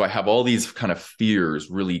 So I have all these kind of fears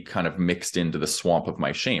really kind of mixed into the swamp of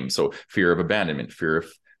my shame. So fear of abandonment, fear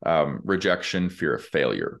of rejection, fear of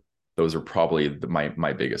failure. Those are probably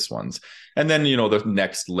my biggest ones. And then, the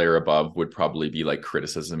next layer above would probably be like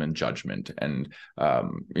criticism and judgment. And,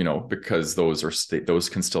 because those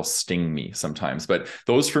can still sting me sometimes. But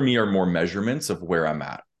those for me are more measurements of where I'm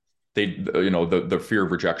at. The fear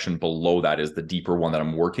of rejection below that is the deeper one that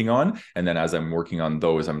I'm working on. And then as I'm working on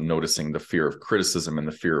those, I'm noticing the fear of criticism and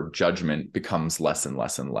the fear of judgment becomes less and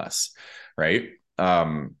less and less, right?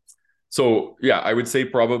 So yeah, I would say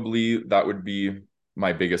probably that would be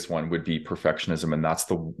my biggest one, would be perfectionism. And that's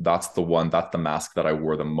the mask that I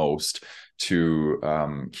wore the most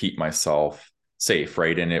to keep myself safe,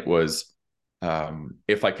 right? And it was,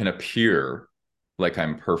 if I can appear like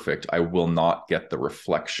I'm perfect, I will not get the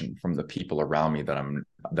reflection from the people around me that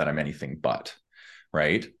I'm anything but,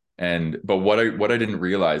 right? But what I didn't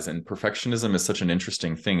realize, and perfectionism is such an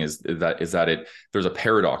interesting thing, is that there's a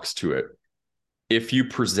paradox to it. If you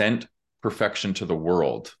present perfection to the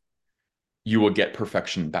world, you will get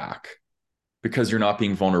perfection back, because you're not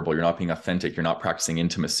being vulnerable, you're not being authentic, you're not practicing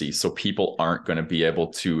intimacy. So people aren't going to be able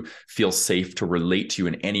to feel safe to relate to you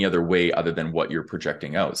in any other way other than what you're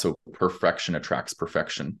projecting out. So perfection attracts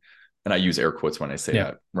perfection. And I use air quotes when I say Yeah.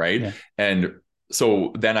 that, right? Yeah. And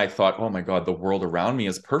so then I thought, oh my God, the world around me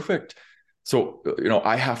is perfect. So,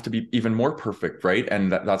 I have to be even more perfect, right?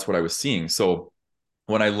 And that's what I was seeing. So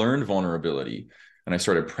when I learned vulnerability and I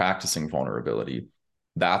started practicing vulnerability,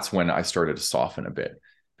 that's when I started to soften a bit,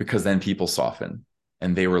 because then people soften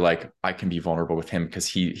and they were like, I can be vulnerable with him because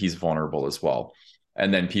he's vulnerable as well.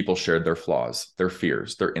 And then people shared their flaws, their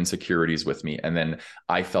fears, their insecurities with me. And then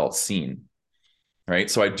I felt seen. Right.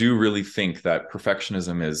 So I do really think that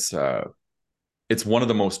perfectionism is it's one of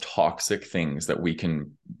the most toxic things that we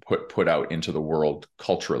can put out into the world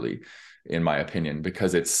culturally, in my opinion,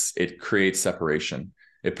 because it creates separation.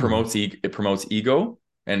 It promotes it promotes ego,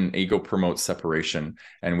 and ego promotes separation,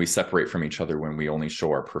 and we separate from each other when we only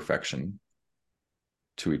show our perfection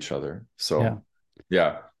to each other. So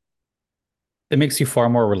yeah. It makes you far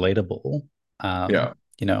more relatable. Yeah.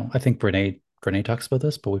 I think Brene talks about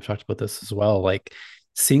this, but we've talked about this as well. Like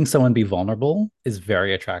seeing someone be vulnerable is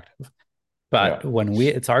very attractive. But Yeah. when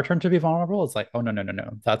it's our turn to be vulnerable, it's like, oh no, no, no,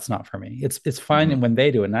 no, that's not for me. It's fine Mm-hmm. when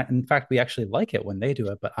they do it. And in fact, we actually like it when they do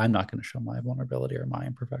it, but I'm not going to show my vulnerability or my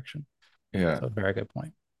imperfection. Yeah. So very good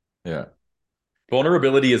point. Yeah.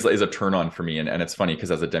 Vulnerability is a turn on for me. And it's funny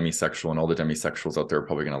because as a demisexual, and all the demisexuals out there are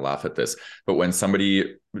probably going to laugh at this, but when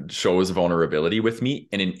somebody shows vulnerability with me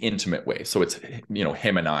in an intimate way, so it's,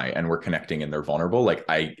 him and I, and we're connecting and they're vulnerable, like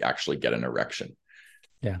I actually get an erection.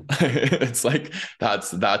 Yeah. It's like,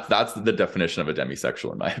 that's the definition of a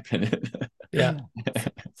demisexual, in my opinion. Yeah.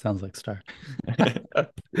 Sounds like Star.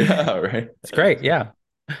 Yeah. Right. It's great. Yeah.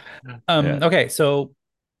 Yeah. Okay. So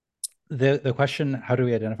the question, how do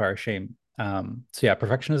we identify our shame? So yeah,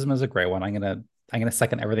 perfectionism is a great one. I'm gonna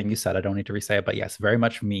second everything you said. I don't need to re-say it, but yes, very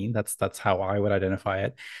much me. That's how I would identify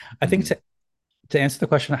it. I think Mm-hmm. to answer the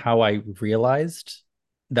question how I realized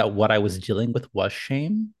that what I was dealing with was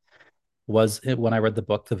shame was when I read the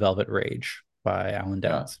book The Velvet Rage by Alan Yeah.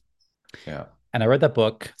 Downs. Yeah. And I read that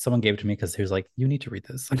book. Someone gave it to me because he was like, "You need to read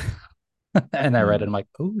this," and I read it. Mm-hmm. I'm like,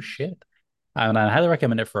 "Oh shit!" And I highly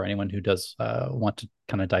recommend it for anyone who does want to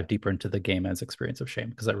kind of dive deeper into the game as experience of shame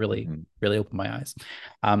because it really, Mm-hmm. really opened my eyes.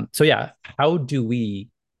 So yeah, how do we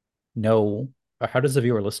know, or how does the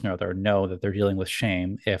viewer listener out there know that they're dealing with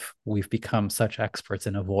shame if we've become such experts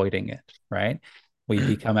in avoiding it, right? We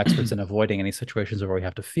become experts in avoiding any situations where we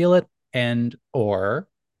have to feel it and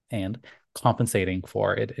compensating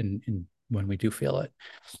for it in when we do feel it.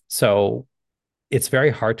 So it's very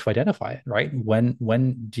hard to identify it, right?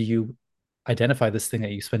 When do you identify this thing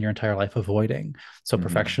that you spend your entire life avoiding? So Mm-hmm.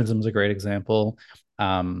 perfectionism is a great example.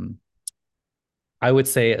 Um, I would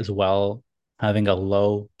say as well, having a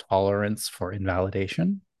low tolerance for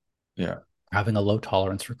invalidation, Yeah. having a low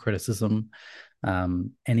tolerance for criticism,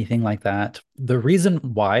 anything like that. The reason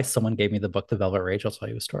why someone gave me the book, The Velvet Rage, I'll tell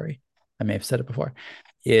you a story. I may have said it before,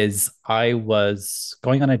 is I was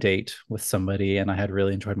going on a date with somebody and I had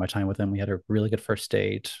really enjoyed my time with them. We had a really good first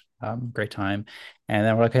date, great time. And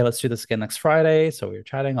then we're like, okay, let's do this again next Friday. So we were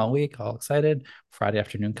chatting all week, all excited. Friday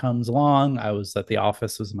afternoon comes along. I was at the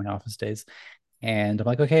office, it was my office days. And I'm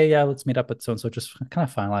like, okay, yeah, let's meet up at so and so, just kind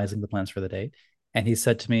of finalizing the plans for the date. And he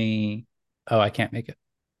said to me, oh, I can't make it.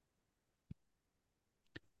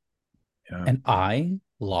 Yeah. And I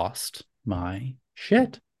lost my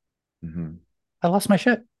shit. Mm-hmm. I lost my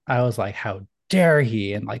shit. I was like, how dare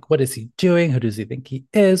he? And like, what is he doing? Who does he think he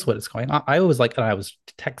is? What is going on? I was like, and I was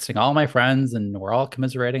texting all my friends and we're all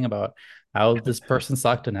commiserating about how this person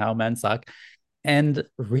sucked and how men suck. And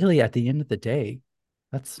really, at the end of the day,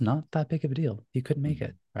 that's not that big of a deal. You couldn't make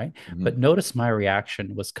it, right? Mm-hmm. But notice my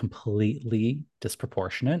reaction was completely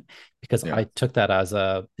disproportionate because Yeah. I took that as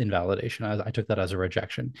a invalidation. I took that as a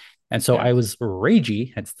rejection. And so Yeah. I was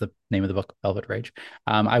ragey, hence the name of the book, Velvet Rage.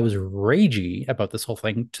 I was ragey about this whole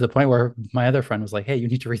thing to the point where my other friend was like, "Hey, you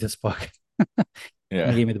need to read this book." And he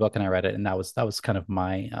Yeah. gave me the book and I read it. And that was kind of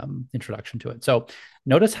my introduction to it. So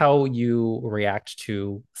notice how you react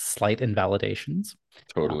to slight invalidations. Uh,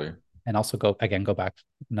 Totally. and also go back,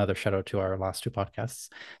 another shout out to our last two podcasts.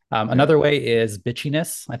 Yeah. Another way is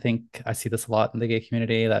bitchiness. I think I see this a lot in the gay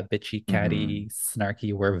community, that bitchy, Mm-hmm. catty,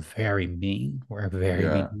 snarky. We're very mean. We're very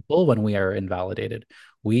mean Yeah. people when we are invalidated.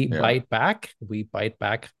 We Yeah. bite back. We bite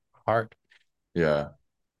back hard. Yeah.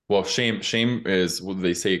 Well, shame is what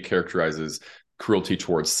they say, it characterizes cruelty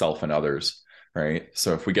towards self and others, right?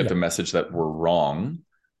 So if we get Yeah. the message that we're wrong,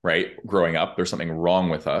 right, growing up, there's something wrong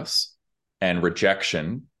with us, and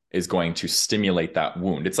rejection is going to stimulate that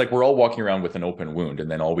wound. It's like we're all walking around with an open wound, and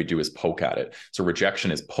then all we do is poke at it. So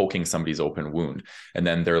rejection is poking somebody's open wound, and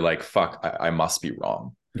then they're like, "Fuck, I must be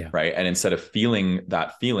wrong." Yeah. Right. And instead of feeling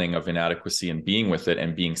that feeling of inadequacy and being with it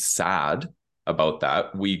and being sad about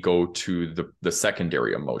that, we go to the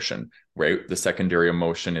secondary emotion, right? The secondary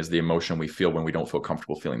emotion is the emotion we feel when we don't feel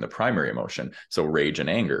comfortable feeling the primary emotion. So rage and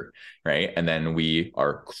anger, right? And then we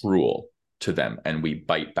are cruel to them and we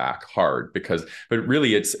bite back hard but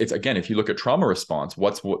really it's again, if you look at trauma response,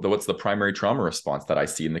 what's the primary trauma response that I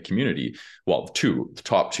see in the community? Well, the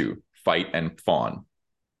top two, fight and fawn,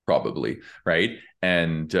 probably, right?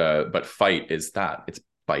 And but fight is that it's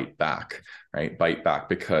bite back, right? Bite back,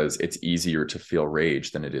 because it's easier to feel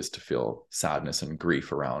rage than it is to feel sadness and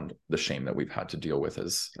grief around the shame that we've had to deal with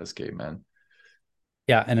as gay men.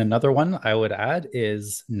 Yeah, and another one I would add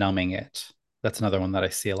is numbing it. That's another one that I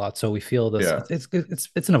see a lot. So we feel this. Yeah.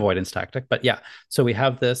 It's an avoidance tactic, but yeah. So we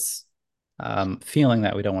have this feeling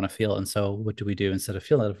that we don't want to feel, and so what do we do instead of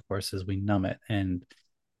feel it? Of course, is we numb it. And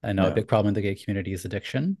I know a big problem in the gay community is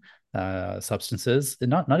addiction, substances, and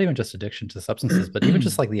not even just addiction to substances, but even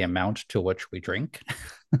just like the amount to which we drink.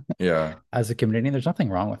 Yeah. As a community, there's nothing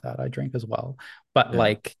wrong with that. I drink as well, but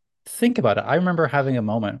like think about it. I remember having a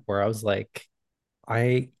moment where I was like,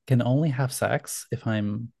 I can only have sex if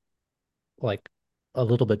I'm like a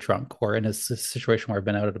little bit drunk or in a situation where I've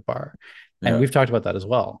been out at a bar. And we've talked about that as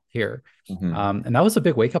well here. And that was a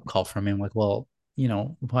big wake up call for me. I'm like, well,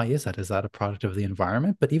 why is that? Is that a product of the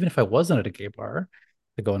environment? But even if I wasn't at a gay bar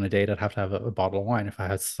to go on a date, I'd have to have a bottle of wine. If I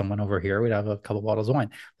had someone over here, we'd have a couple bottles of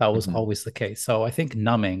wine. That was always the case. So I think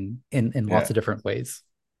numbing in lots of different ways.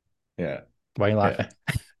 Yeah. Why are you laughing?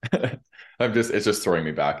 It's just throwing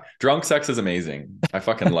me back. Drunk sex is amazing. I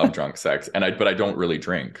fucking love drunk sex. But I don't really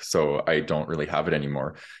drink, so I don't really have it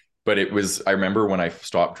anymore. But I remember when I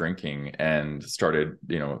stopped drinking and started,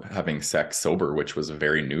 having sex sober, which was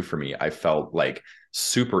very new for me, I felt like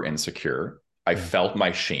super insecure. I felt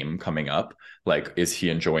my shame coming up. Like, is he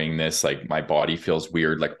enjoying this? Like, my body feels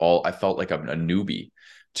weird. Like, I felt like I'm a newbie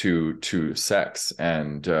to sex.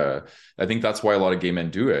 And I think that's why a lot of gay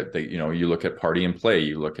men do it. They, you look at Party and Play,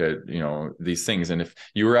 you look at, these things. And if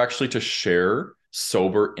you were actually to share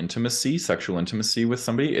sober intimacy, sexual intimacy with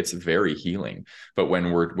somebody, it's very healing. But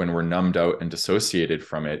when we're numbed out and dissociated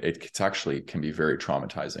from it, it's actually can be very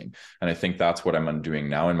traumatizing. And I think that's what I'm undoing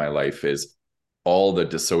now in my life, is all the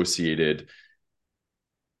dissociated,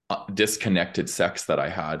 disconnected sex that I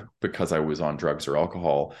had because I was on drugs or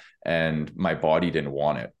alcohol, and my body didn't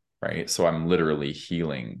want it, right? So I'm literally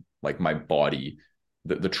healing, like, my body,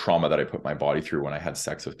 the trauma that I put my body through when I had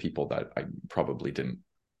sex with people that I probably didn't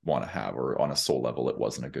want to have, or on a soul level it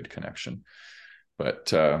wasn't a good connection.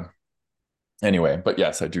 But anyway, but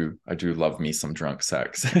yes, I do love me some drunk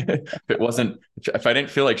sex. If I didn't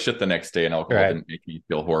feel like shit the next day and alcohol didn't make me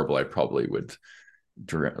feel horrible, I probably would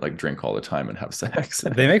drink all the time and have sex.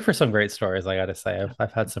 They make for some great stories, I gotta say.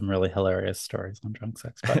 I've had some really hilarious stories on drunk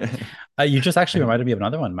sex. But you just actually reminded me of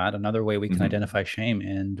another one, Matt. Another way we can identify shame,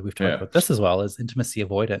 and we've talked about this as well, is intimacy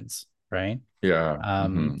avoidance, right?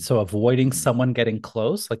 So avoiding someone getting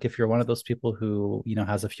close, like if you're one of those people who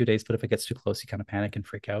has a few days, but if it gets too close, you kind of panic and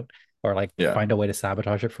freak out, or find a way to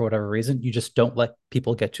sabotage it for whatever reason. You just don't let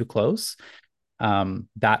people get too close.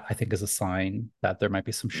 That I think is a sign that there might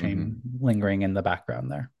be some shame lingering in the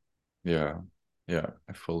background there. Yeah,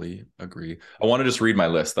 I fully agree. I want to just read my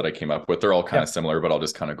list that I came up with. They're all kind of similar, but I'll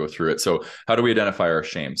just kind of go through it. So how do we identify our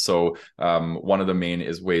shame? So one of the main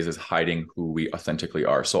ways is hiding who we authentically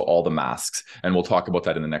are. So all the masks, and we'll talk about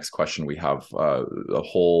that in the next question. We have a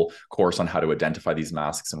whole course on how to identify these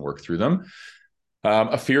masks and work through them.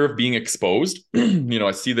 A fear of being exposed.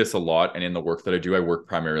 I see this a lot. And in the work that I do, I work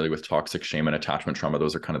primarily with toxic shame and attachment trauma.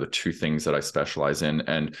 Those are kind of the two things that I specialize in.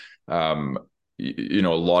 And, a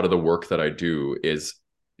lot of the work that I do is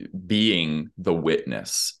being the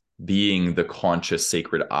witness, being the conscious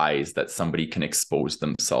sacred eyes that somebody can expose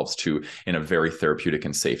themselves to in a very therapeutic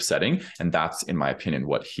and safe setting. And that's, in my opinion,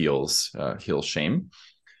 what heals shame.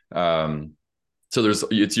 So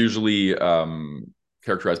it's usually,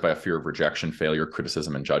 characterized by a fear of rejection, failure,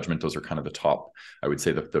 criticism, and judgment. Those are kind of the top, I would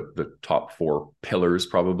say, the top four pillars,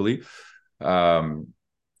 probably.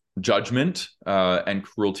 Judgment and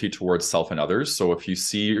cruelty towards self and others. So if you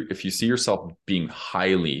see yourself being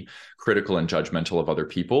highly critical and judgmental of other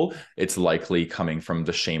people, it's likely coming from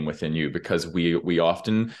the shame within you, because we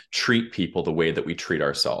often treat people the way that we treat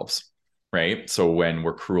ourselves. Right. So when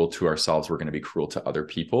we're cruel to ourselves, we're going to be cruel to other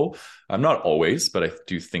people. Not always, but I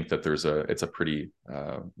do think that it's a pretty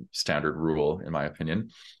standard rule, in my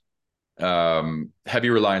opinion. Heavy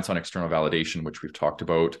reliance on external validation, which we've talked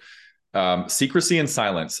about. Secrecy and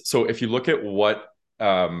silence. So if you look at what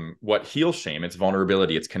heals shame, it's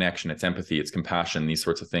vulnerability, it's connection, it's empathy, it's compassion, these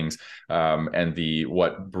sorts of things. And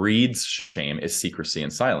what breeds shame is secrecy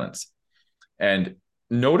and silence. And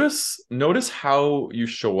notice how you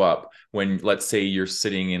show up when, let's say, you're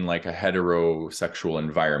sitting in like a heterosexual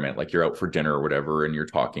environment, like you're out for dinner or whatever, and you're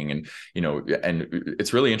talking, and and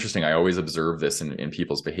it's really interesting. I always observe this in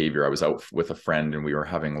people's behavior. I was out with a friend and we were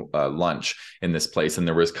having lunch in this place, and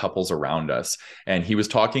there was couples around us, and he was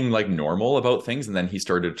talking like normal about things, and then he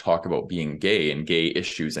started to talk about being gay and gay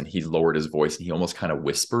issues, and he lowered his voice and he almost kind of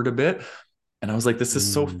whispered a bit. And I was like, this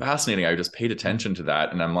is so Mm. fascinating. I just paid attention to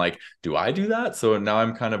that. And I'm like, do I do that? So now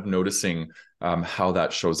I'm kind of noticing how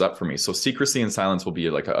that shows up for me. So secrecy and silence will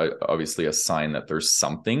be like obviously a sign that there's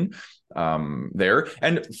something there.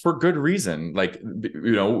 And for good reason. Like,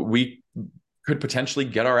 we could potentially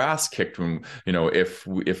get our ass kicked when, if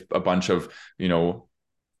a bunch of,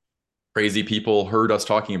 crazy people heard us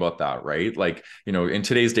talking about that, right? Like, in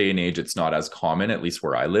today's day and age, it's not as common, at least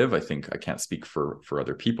where I live. I think I can't speak for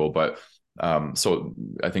other people, but so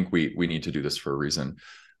I think we need to do this for a reason.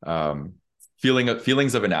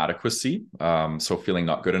 Feelings of inadequacy, so feeling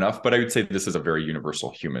not good enough. But I would say this is a very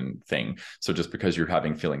universal human thing. So just because you're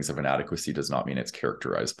having feelings of inadequacy does not mean it's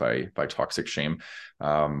characterized by toxic shame.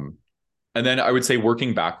 And then I would say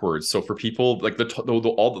working backwards. So for people like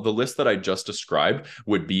all the list that I just described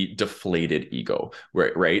would be deflated ego,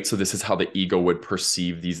 right? Right. So this is how the ego would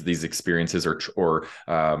perceive these experiences, or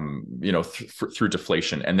through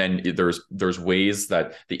deflation. And then there's ways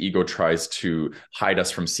that the ego tries to hide us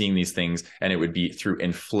from seeing these things, and it would be through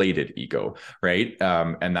inflated ego, right?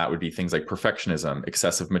 And that would be things like perfectionism,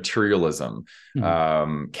 excessive materialism,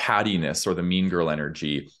 cattiness, or the mean girl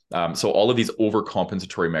energy. So all of these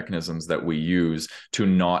overcompensatory mechanisms that we use to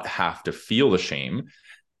not have to feel the shame.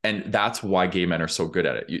 And that's why gay men are so good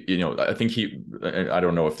at it. I think I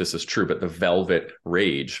don't know if this is true, but The Velvet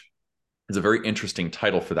Rage is a very interesting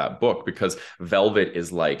title for that book, because velvet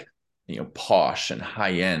is like, posh and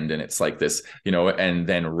high end. And it's like this, and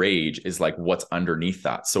then rage is like what's underneath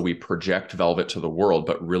that. So we project velvet to the world,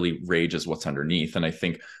 but really rage is what's underneath. And I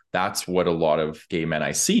think that's what a lot of gay men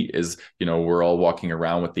I see is, we're all walking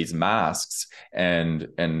around with these masks, and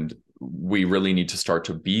we really need to start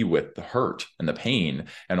to be with the hurt and the pain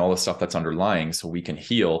and all the stuff that's underlying, so we can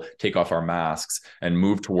heal, take off our masks, and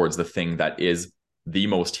move towards the thing that is the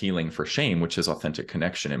most healing for shame, which is authentic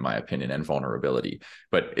connection, in my opinion, and vulnerability.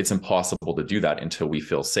 But it's impossible to do that until we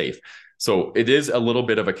feel safe. So it is a little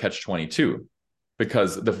bit of a catch-22,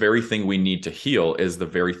 because the very thing we need to heal is the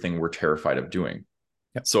very thing we're terrified of doing.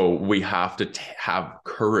 Yep. So we have to have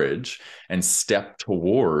courage and step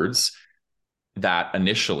towards that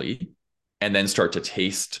initially, and then start to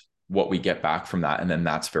taste what we get back from that. And then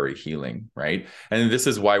that's very healing, right? And this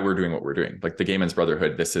is why we're doing what we're doing. Like the Gay Men's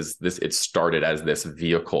Brotherhood, it started as this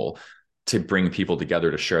vehicle to bring people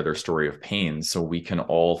together to share their story of pain, so we can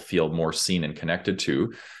all feel more seen and connected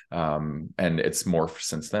to. And it's morphed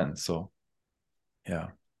since then. So yeah.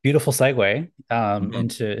 Beautiful segue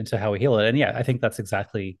into how we heal it. And yeah, I think that's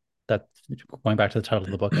exactly that. Going back to the title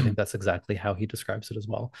of the book, I think that's exactly how he describes it as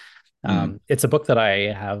well. It's a book that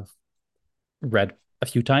I have read a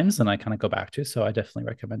few times and I kind of go back to, so I definitely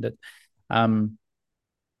recommend it.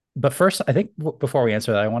 But first, I think before we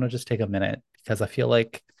answer that, I want to just take a minute, because I feel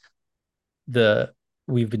like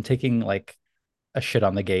we've been taking like a shit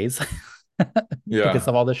on the gays because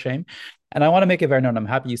of all this shame. And I want to make it very known, I'm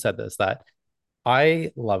happy you said this, that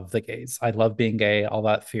I love the gays. I love being gay. All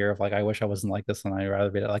that fear of like, I wish I wasn't like this and I'd rather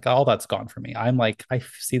be like, all that's gone for me. I'm like, I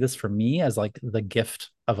see this for me as like the gift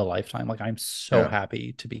of a lifetime. Like, I'm so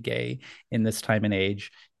happy to be gay in this time and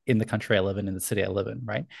age, in the country I live in the city I live in.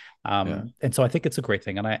 Right. And so I think it's a great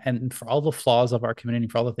thing. And for all the flaws of our community,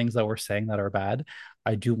 for all the things that we're saying that are bad,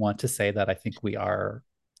 I do want to say that I think we are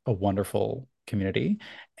a wonderful community,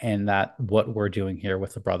 and that what we're doing here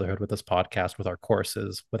with the Brotherhood, with this podcast, with our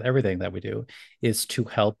courses, with everything that we do, is to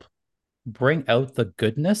help bring out the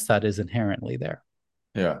goodness that is inherently there.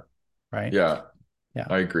 Right.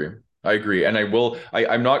 I agree. And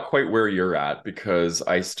I'm not quite where you're at, because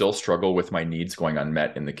I still struggle with my needs going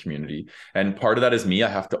unmet in the community. And part of that is me. I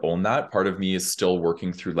have to own that. Part of me is still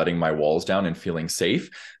working through letting my walls down and feeling safe.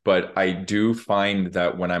 But I do find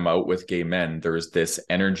that when I'm out with gay men, there's this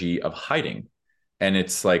energy of hiding. And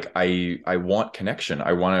it's like, I want connection.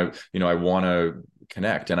 I want to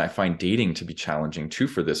connect. And I find dating to be challenging too,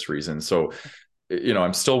 for this reason. So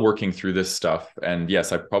I'm still working through this stuff. And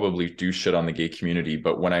yes, I probably do shit on the gay community,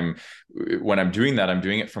 but when I'm doing that, I'm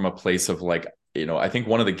doing it from a place of like, I think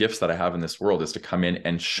one of the gifts that I have in this world is to come in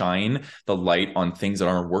and shine the light on things that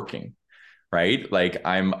aren't working. Right? Like,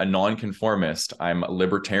 I'm a nonconformist, I'm a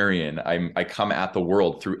libertarian. I come at the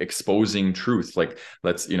world through exposing truth. Like,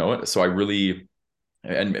 so I really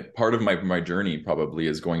and part of my journey probably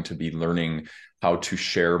is going to be learning how to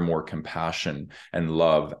share more compassion and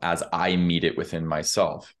love as I meet it within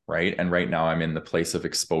myself, right? And right now I'm in the place of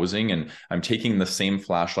exposing, and I'm taking the same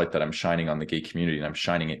flashlight that I'm shining on the gay community and I'm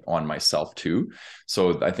shining it on myself too.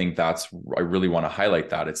 So I think I really want to highlight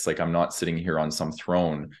that. It's like I'm not sitting here on some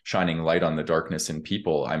throne shining light on the darkness in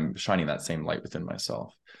people. I'm shining that same light within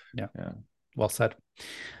myself. Yeah. Yeah. Well said.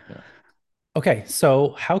 Yeah. Okay,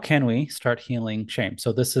 so how can we start healing shame?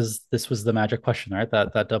 So this was the magic question, right?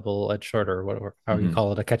 That double-edged sword, or whatever, how you Mm-hmm.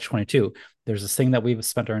 call it, a catch-22. There's this thing that we've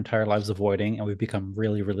spent our entire lives avoiding, and we've become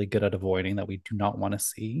really, really good at avoiding, that we do not want to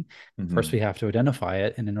see. First, Mm-hmm. we have to identify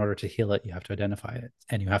it, and in order to heal it, you have to identify it,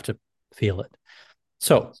 and you have to feel it.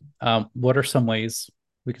 So, what are some ways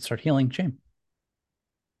we could start healing shame?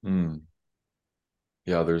 Mm.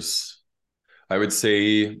 Yeah, I would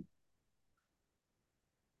say,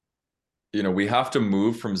 we have to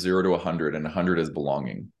move from 0 to 100, and 100 is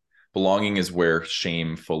belonging. Belonging is where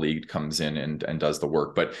shame fully comes in and does the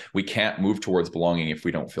work, but we can't move towards belonging if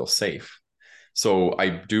we don't feel safe. So I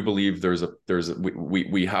do believe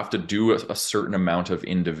we have to do a certain amount of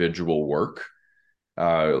individual work,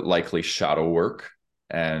 likely shadow work,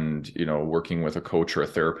 and working with a coach or a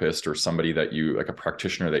therapist or somebody that you like, a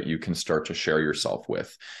practitioner that you can start to share yourself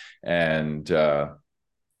with, and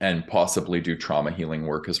possibly do trauma healing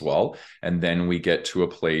work as well. And then we get to a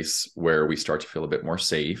place where we start to feel a bit more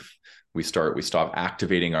safe. We stop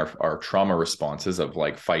activating our trauma responses of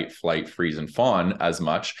like fight, flight, freeze, and fawn as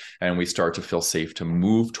much. And we start to feel safe to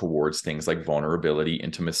move towards things like vulnerability,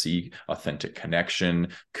 intimacy, authentic connection,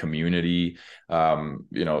 community.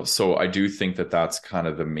 So I do think that that's kind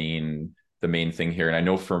of the main thing here. And I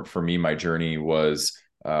know for me, my journey was,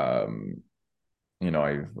 I'm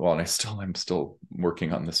still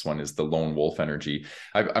working on this one, is the lone wolf energy.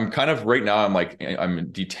 I'm kind of right now,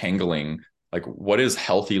 I'm detangling like what is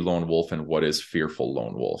healthy lone wolf and what is fearful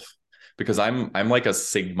lone wolf, because I'm like a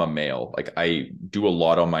sigma male. Like I do a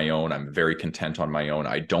lot on my own. I'm very content on my own.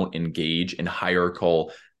 I don't engage in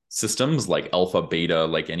hierarchical systems like alpha, beta,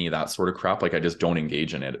 like any of that sort of crap. Like I just don't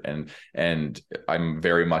engage in it, and I'm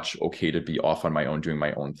very much okay to be off on my own doing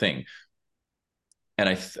my own thing.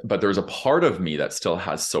 But there's a part of me that still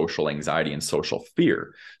has social anxiety and social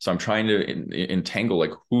fear. So I'm trying to entangle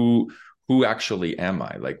like who actually am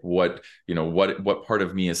I? Like what part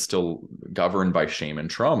of me is still governed by shame and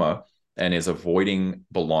trauma and is avoiding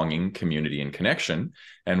belonging, community, and connection,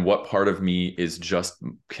 and what part of me is just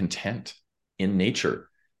content in nature.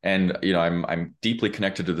 And I'm deeply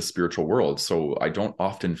connected to the spiritual world, so I don't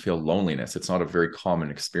often feel loneliness. It's not a very common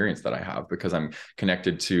experience that I have, because I'm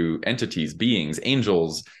connected to entities, beings,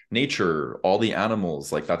 angels, nature, all the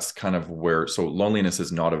animals. Like that's kind of where, so loneliness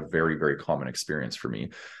is not a very, very common experience for me,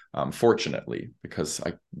 fortunately, because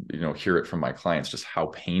I hear it from my clients just how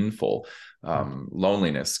painful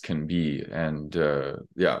loneliness can be. And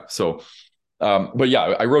but yeah,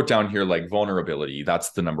 I wrote down here like vulnerability.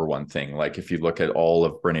 That's the number one thing. Like if you look at all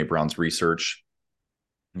of Brene Brown's research,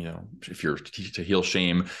 if you're to heal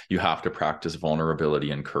shame, you have to practice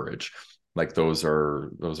vulnerability and courage. Like those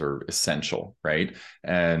are essential, right?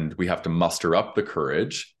 And we have to muster up the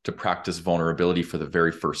courage to practice vulnerability for the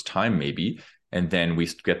very first time, maybe, and then we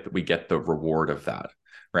get the reward of that,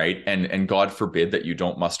 right? And God forbid that you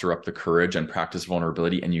don't muster up the courage and practice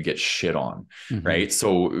vulnerability and you get shit on, Mm-hmm. right?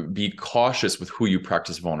 So be cautious with who you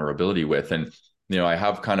practice vulnerability with. And I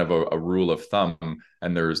have kind of a rule of thumb,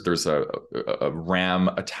 and there's a RAM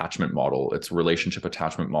attachment model. It's a relationship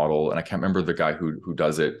attachment model, and I can't remember the guy who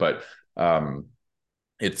does it, but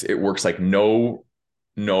it works like know,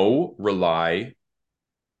 rely,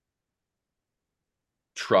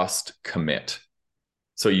 trust, commit.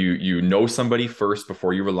 So you know somebody first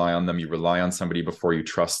before you rely on them. You rely on somebody before you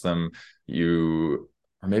trust them.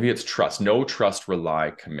 Or maybe it's trust, know, trust,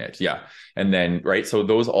 rely, commit. Yeah. And then, right. So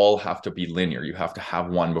those all have to be linear. You have to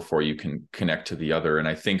have one before you can connect to the other. And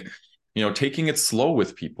I think, taking it slow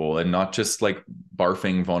with people and not just like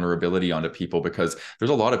barfing vulnerability onto people, because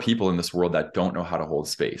there's a lot of people in this world that don't know how to hold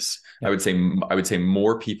space. Yeah. I would say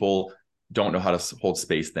more people don't know how to hold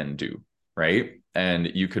space than do. Right.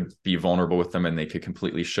 And you could be vulnerable with them and they could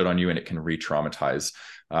completely shit on you, and it can re-traumatize.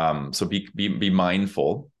 So be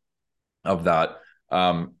mindful of that.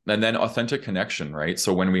 And then authentic connection, right?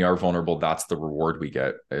 So when we are vulnerable, that's the reward we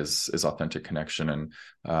get is authentic connection. And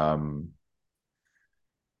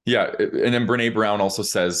and then Brene Brown also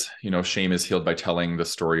says, shame is healed by telling the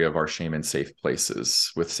story of our shame in safe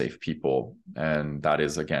places with safe people. And that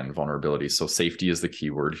is, again, vulnerability. So safety is the key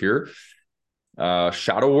word here.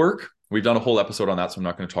 Shadow work. we've done a whole episode on that, so I'm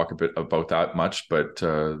not going to talk a bit about that much, but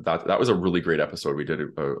that was a really great episode. We did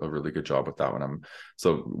a really good job with that one.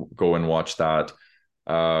 So go and watch that.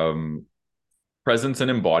 Presence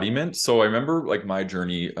and embodiment. So I remember like my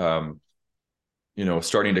journey,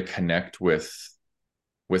 starting to connect with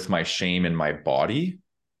my shame in my body.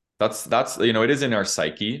 That's it is in our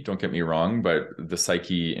psyche, don't get me wrong, but the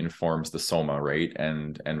psyche informs the soma, right?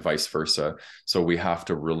 And vice versa. So we have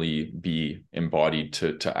to really be embodied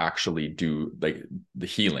to actually do like the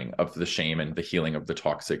healing of the shame and the healing of the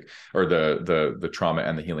toxic, or the trauma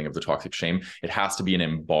and the healing of the toxic shame. It has to be an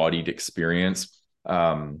embodied experience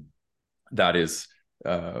that is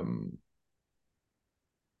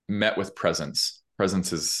met with presence.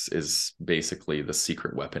 Presence is basically the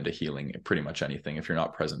secret weapon to healing pretty much anything. If you're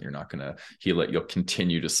not present, you're not going to heal it. You'll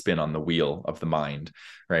continue to spin on the wheel of the mind,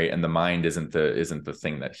 right? And the mind isn't the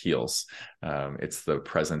thing that heals. It's the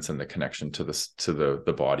presence and the connection to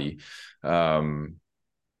the body. And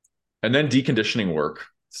then deconditioning work.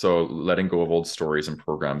 So letting go of old stories and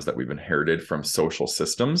programs that we've inherited from social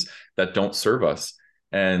systems that don't serve us.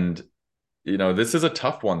 And this is a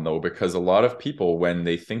tough one though, because a lot of people, when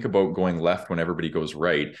they think about going left when everybody goes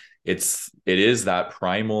right, it is that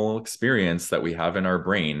primal experience that we have in our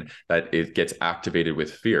brain that it gets activated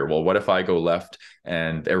with fear. Well, what if I go left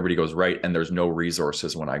and everybody goes right and there's no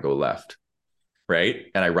resources when I go left? Right.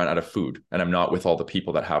 And I run out of food and I'm not with all the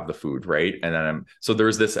people that have the food. Right. And then so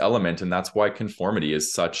there's this element, and that's why conformity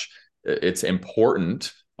is it's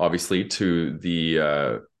important, obviously, to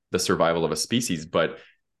the survival of a species, but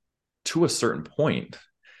to a certain point,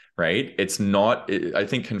 right? It's not, I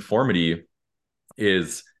think conformity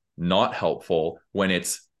is not helpful when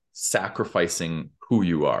it's sacrificing who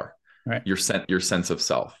you are, right? Your sense of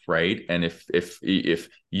self, right? And if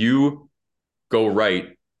you go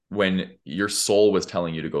right when your soul was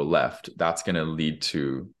telling you to go left, that's going to lead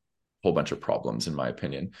to a whole bunch of problems, in my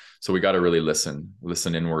opinion. So we got to really listen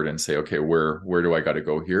inward and say, okay, where do I got to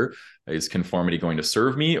go here? Is conformity going to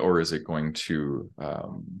serve me, or is it going to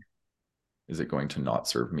not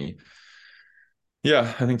serve me?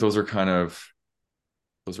 Yeah, I think those are kind of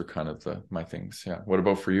my things. Yeah. What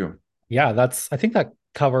about for you? Yeah, I think that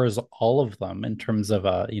covers all of them in terms of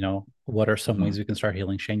what are some ways we can start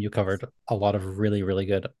healing shame. You covered a lot of really, really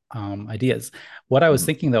good ideas. What I was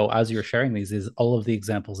thinking though, as you were sharing these, is all of the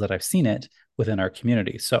examples that I've seen it within our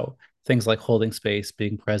community. So things like holding space,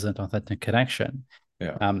 being present, authentic connection.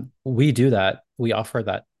 Yeah. We do that. We offer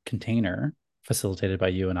that container facilitated by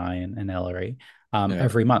you and I and LRA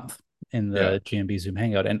every month in the GMB Zoom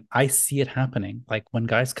Hangout. And I see it happening. Like when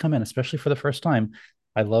guys come in, especially for the first time,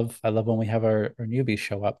 I love when we have our newbies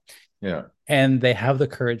show up. Yeah. And they have the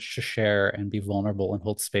courage to share and be vulnerable and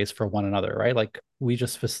hold space for one another, right? Like we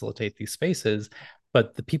just facilitate these spaces,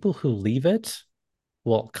 but the people who leave it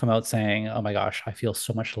will come out saying, oh my gosh, I feel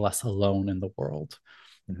so much less alone in the world.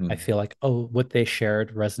 I feel like, oh, what they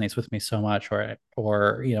shared resonates with me so much,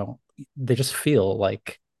 or they just feel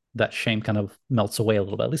like that shame kind of melts away a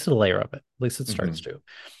little bit, at least a layer of it, at least it starts to,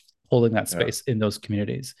 holding that space in those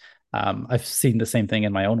communities. I've seen the same thing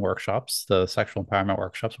in my own workshops, the sexual empowerment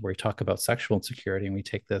workshops, where we talk about sexual insecurity and we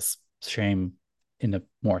take this shame in a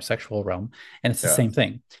more sexual realm, and it's the same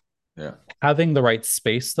thing. Yeah. Having the right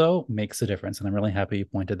space though makes a difference, and I'm really happy you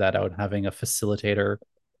pointed that out. Having a facilitator,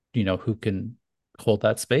 who can hold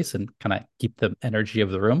that space and kind of keep the energy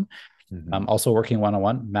of the room. Also working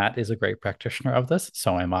one-on-one. Matt is a great practitioner of this.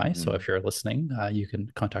 So am I. So if you're listening, you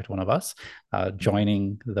can contact one of us,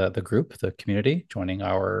 joining the group, the community, joining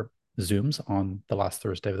our Zooms on the last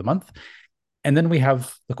Thursday of the month. And then we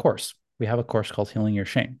have the course. We have a course called Healing Your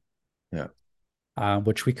Shame. Yeah.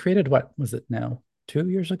 Which we created, what was it now? 2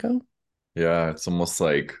 years ago? Yeah. It's almost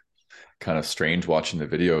like kind of strange watching the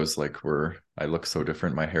videos, like I look so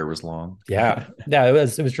different. My hair was long. Yeah. It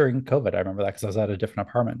was during COVID. I remember that because I was at a different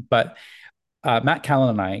apartment. But Matt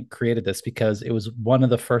Callan and I created this because it was one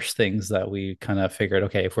of the first things that we kind of figured,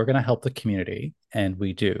 okay, if we're going to help the community, and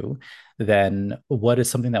we do, then what is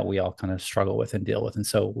something that we all kind of struggle with and deal with? And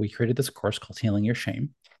so we created this course called Healing Your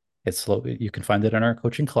Shame. You can find it in our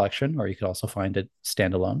coaching collection, or you could also find it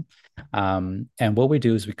standalone. And what we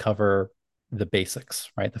do is we cover the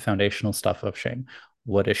basics, right? The foundational stuff of shame.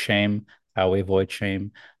 What is shame? How we avoid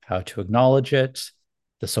shame, how to acknowledge it,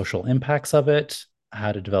 the social impacts of it,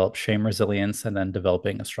 how to develop shame resilience, and then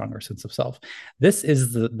developing a stronger sense of self. This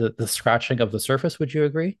is the scratching of the surface. Would you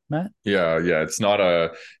agree, Matt? Yeah. It's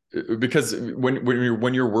not because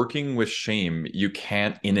when you're working with shame, you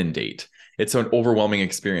can't inundate. it's an overwhelming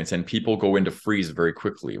experience, and people go into freeze very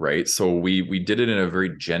quickly, right? So we did it in a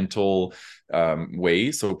very gentle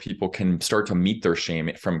way, so people can start to meet their shame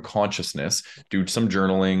from consciousness, do some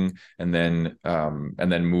journaling, and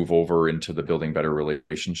then move over into the building better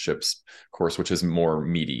relationships course, which is more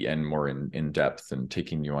meaty and more in depth and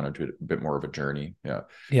taking you on a bit more of a journey. Yeah.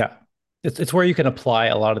 Yeah. It's where you can apply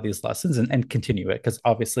a lot of these lessons and continue it. Because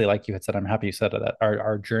obviously, like you had said, I'm happy you said that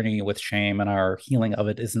our journey with shame and our healing of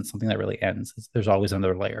it isn't something that really ends. There's always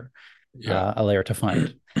another layer, Yeah. a layer to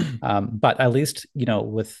find. But at least,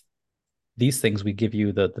 with these things, we give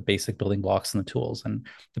you the basic building blocks and the tools. And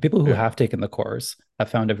the people who Yeah. have taken the course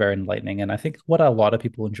have found it very enlightening. And I think what a lot of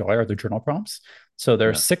people enjoy are the journal prompts. So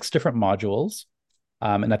there's Yeah. 6 different modules.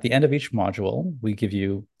 And at the end of each module, we give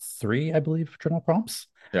you 3, I believe, journal prompts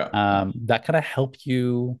Yeah. that kind of help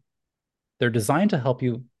you. They're designed to help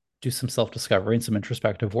you do some self-discovery and some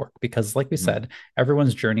introspective work because, like we Mhm. said,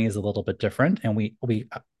 everyone's journey is a little bit different, and we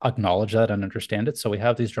acknowledge that and understand it. So we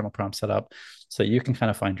have these journal prompts set up so you can kind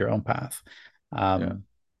of find your own path. Yeah.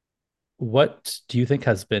 What do you think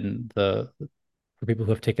has been for people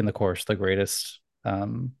who have taken the course the greatest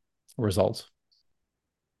result?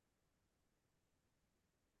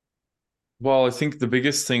 Well, I think the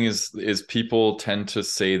biggest thing is people tend to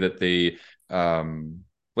say that they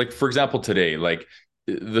like, for example, today, like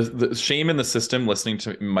the shame in the system, listening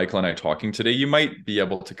to Michael and I talking today, you might be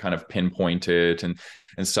able to kind of pinpoint it and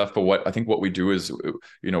stuff. But what I think what we do is,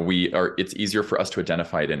 it's easier for us to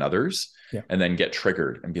identify it in others Yeah, and then get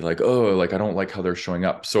triggered and be like, oh, like I don't like how they're showing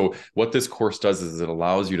up. So what this course does is it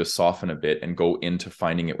allows you to soften a bit and go into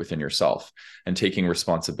finding it within yourself and taking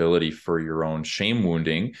responsibility for your own shame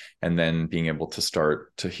wounding, and then being able to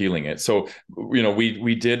start to healing it. So,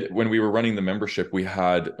 we did, when we were running the membership, we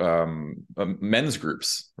had men's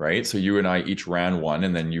groups, right? So you and I each ran one,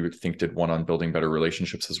 and then you think did one on building better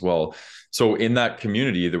relationships as well. So in that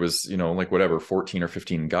community, there was, like whatever, 14 or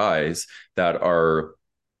 15 guys that are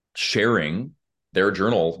sharing their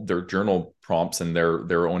journal prompts and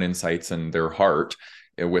their own insights and their heart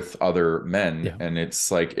with other men, yeah, and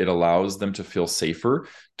it's like it allows them to feel safer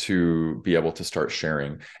to be able to start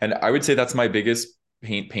sharing. And I would say that's my biggest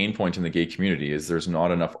pain point in the gay community, is there's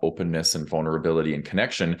not enough openness and vulnerability and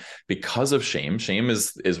connection because of shame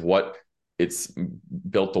is what it's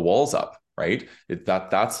built the walls up, right?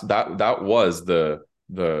 That was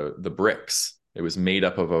the bricks. It was made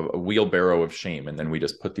up of a wheelbarrow of shame, and then we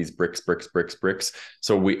just put these bricks.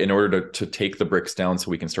 So in order to take the bricks down, so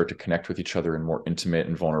we can start to connect with each other in more intimate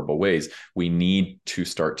and vulnerable ways, we need to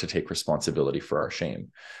start to take responsibility for our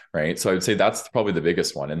shame, right? So I would say that's probably the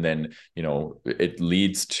biggest one, and then it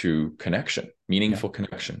leads to connection, yeah, meaningful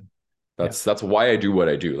connection. yeah, That's why I do what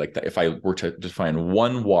I do. Like that, if I were to define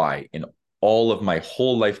one why in all of my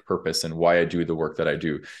whole life purpose and why I do the work that I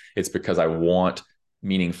do, it's because I want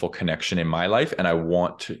meaningful connection in my life, and I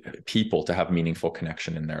want people to have meaningful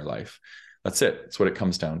connection in their life. That's it. That's what it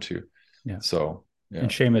comes down to. yeah. So yeah.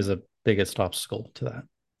 And shame is a biggest obstacle to that.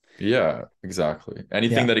 Yeah, exactly.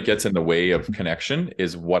 Anything Yeah, that it gets in the way of connection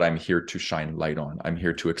is what I'm here to shine light on. I'm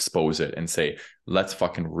here to expose it and say, let's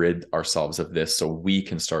fucking rid ourselves of this so we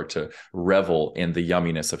can start to revel in the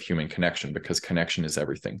yumminess of human connection, because connection is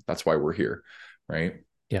everything. That's why we're here, right?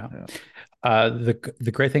 yeah. Yeah.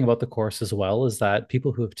 The great thing about the course as well is that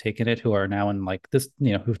people who have taken it, who are now in like this,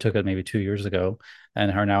 who've took it maybe 2 years ago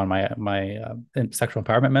and are now in my in sexual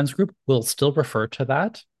empowerment men's group, will still refer to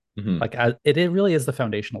that. Mm-hmm. Like it really is the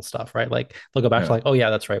foundational stuff, right? Like they'll go back to Yeah. like, oh yeah,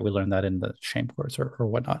 that's right, we learned that in the shame course or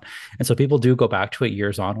whatnot. And so people do go back to it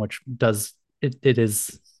years on, which does it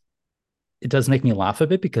does make me laugh a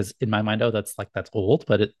bit because in my mind, oh, that's old,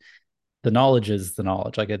 but the knowledge is the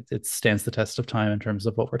knowledge. Like it stands the test of time in terms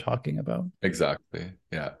of what we're talking about. Exactly.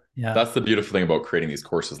 Yeah. Yeah. That's the beautiful thing about creating these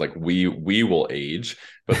courses. Like we will age,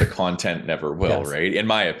 but the content never will, Yes. right? In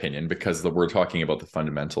my opinion, because we're talking about the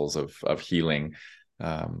fundamentals of healing.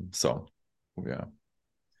 So yeah.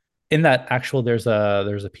 In that actual there's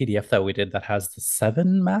a PDF that we did that has the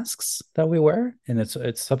 7 masks that we wear, and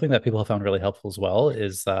it's something that people have found really helpful as well,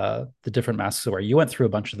 is the different masks where you went through a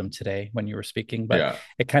bunch of them today when you were speaking, but Yeah.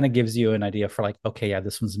 it kind of gives you an idea for like, okay, yeah,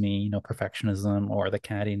 this one's me, perfectionism or the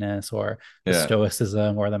cattiness or the Yeah.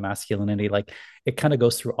 stoicism or the masculinity. Like it kind of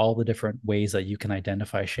goes through all the different ways that you can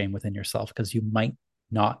identify shame within yourself, because you might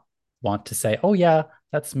not want to say, oh yeah,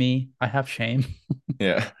 that's me, I have shame.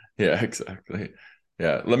 Yeah. Yeah, exactly.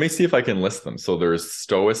 Yeah. Let me see if I can list them. So there's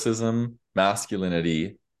stoicism,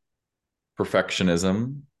 masculinity,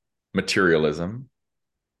 perfectionism, materialism.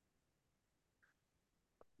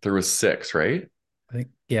 There was 6, right? I think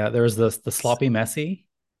yeah, there was the sloppy messy,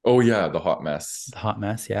 Oh yeah, the hot mess. the hot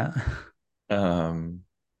mess, yeah. Um,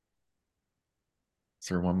 Is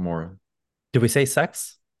there one more? Did we say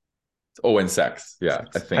sex? Oh, and sex. Yeah,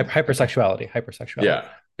 I Sex. think. Hypersexuality.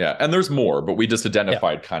 Yeah. And there's more, but we just Yeah.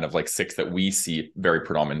 identified kind of like six that we see very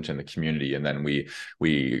predominant in the community. And then we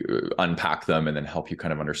unpack them and then help you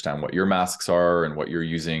kind of understand what your masks are and what you're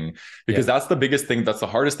using. Because Yeah. that's the biggest thing. That's the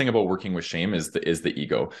hardest thing about working with shame is the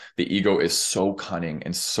ego. The ego is so cunning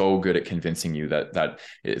and so good at convincing you that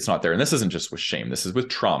it's not there. And this isn't just with shame. This is with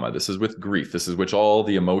trauma. This is with grief. This is with all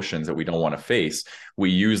the emotions that we don't want to face. We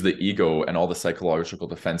use the ego and all the psychological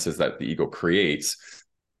defenses that the ego creates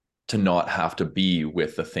to not have to be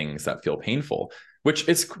with the things that feel painful, which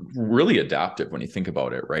is really adaptive when you think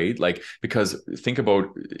about it, right? Like, because think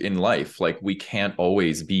about in life, like we can't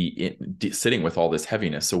always be sitting with all this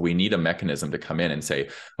heaviness. So we need a mechanism to come in and say,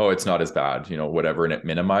 oh, it's not as bad, whatever. And it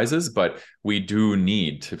minimizes, but we do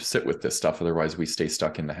need to sit with this stuff. Otherwise we stay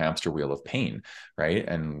stuck in the hamster wheel of pain, right?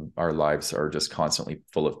 And our lives are just constantly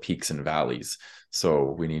full of peaks and valleys.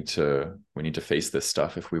 So we need to face this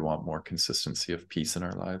stuff if we want more consistency of peace in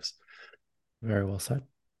our lives. Very well said.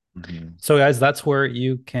 Mm-hmm. So, guys, that's where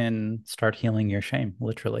you can start healing your shame,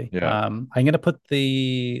 literally. Yeah. I'm going to put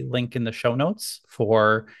the link in the show notes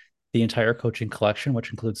for the entire coaching collection,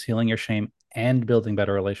 which includes healing your shame and building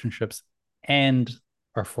better relationships, and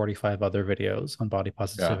our 45 other videos on body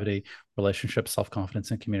positivity, relationships,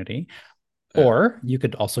 self-confidence, and community. Yeah. Or you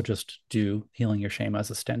could also just do healing your shame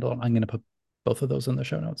as a standalone. I'm going to put both of those in the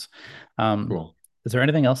show notes. Cool. Is there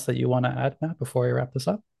anything else that you want to add, Matt, before we wrap this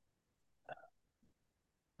up?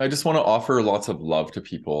 I just want to offer lots of love to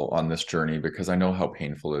people on this journey because I know how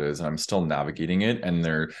painful it is and I'm still navigating it, and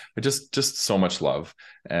they're just so much love.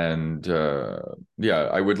 And yeah,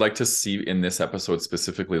 I would like to see in this episode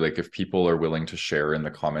specifically, like if people are willing to share in the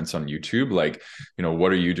comments on YouTube, like,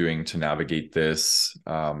 what are you doing to navigate this?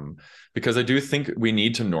 Because I do think we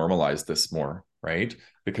need to normalize this more, right?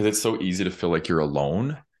 Because it's so easy to feel like you're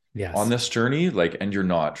alone on Yes. this journey, like, and you're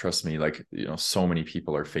not, trust me, like, so many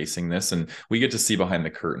people are facing this, and we get to see behind the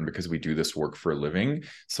curtain because we do this work for a living.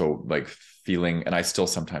 So like feeling, and I still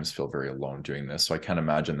sometimes feel very alone doing this. So I can't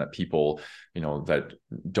imagine that people, that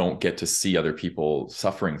don't get to see other people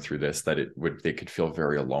suffering through this, that they could feel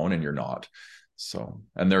very alone, and you're not. So,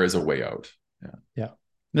 and there is a way out. Yeah. Yeah.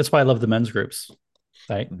 That's why I love the men's groups,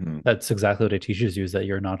 right? Mm-hmm. That's exactly what it teaches you, is that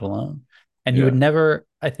you're not alone. And you Yeah. would never,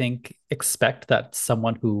 I think, expect that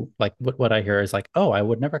someone who, like, what I hear is like, oh, I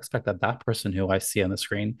would never expect that that person who I see on the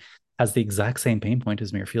screen has the exact same pain point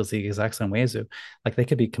as me or feels the exact same way as you. Like, they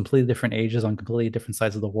could be completely different ages on completely different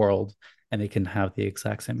sides of the world, and they can have the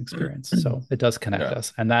exact same experience. So it does connect Yeah.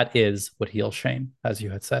 us. And that is what heals shame, as you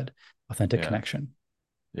had said, authentic Yeah. connection.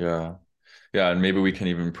 Yeah. Yeah, and maybe we can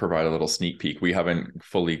even provide a little sneak peek. We haven't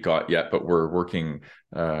fully got yet, but we're going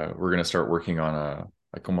to start working on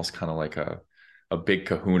like almost kind of like a big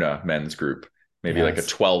kahuna men's group, maybe like a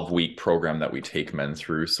 12-week program that we take men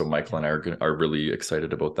through. So Michael and I are really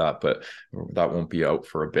excited about that, but that won't be out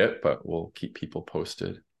for a bit, but we'll keep people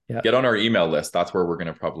posted. Yeah. Get on our email list. That's where we're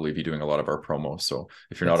going to probably be doing a lot of our promos. So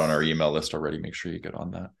if you're not on our email list already, make sure you get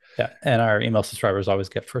on that. Yeah. And our email subscribers always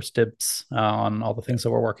get first dibs on all the things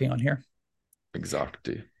that we're working on here.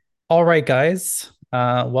 Exactly. All right, guys.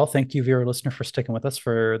 Well, thank you, viewer listener, for sticking with us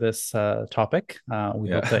for this topic. We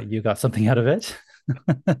hope that you got something out of it.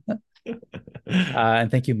 And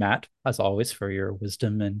thank you, Matt, as always, for your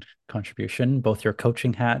wisdom and contribution. Both your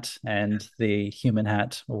coaching hat and the human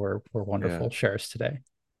hat were wonderful shares today.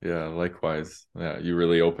 Yeah, likewise. Yeah, you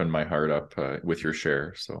really opened my heart up with your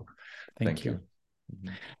share. So thank you.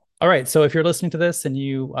 Mm-hmm. All right. So if you're listening to this and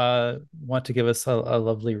you want to give us a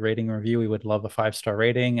lovely rating review, we would love a 5-star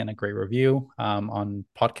rating and a great review on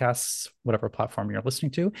podcasts, whatever platform you're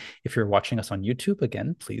listening to. If you're watching us on YouTube,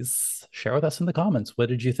 again, please share with us in the comments. What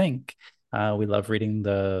did you think? We love reading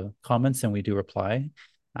the comments, and we do reply.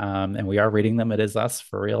 And we are reading them. It is us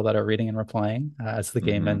for real that are reading and replying as the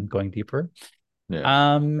game and going deeper.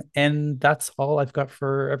 Yeah. And that's all I've got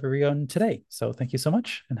for everyone today. So thank you so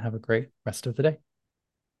much, and have a great rest of the day.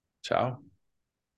 Ciao.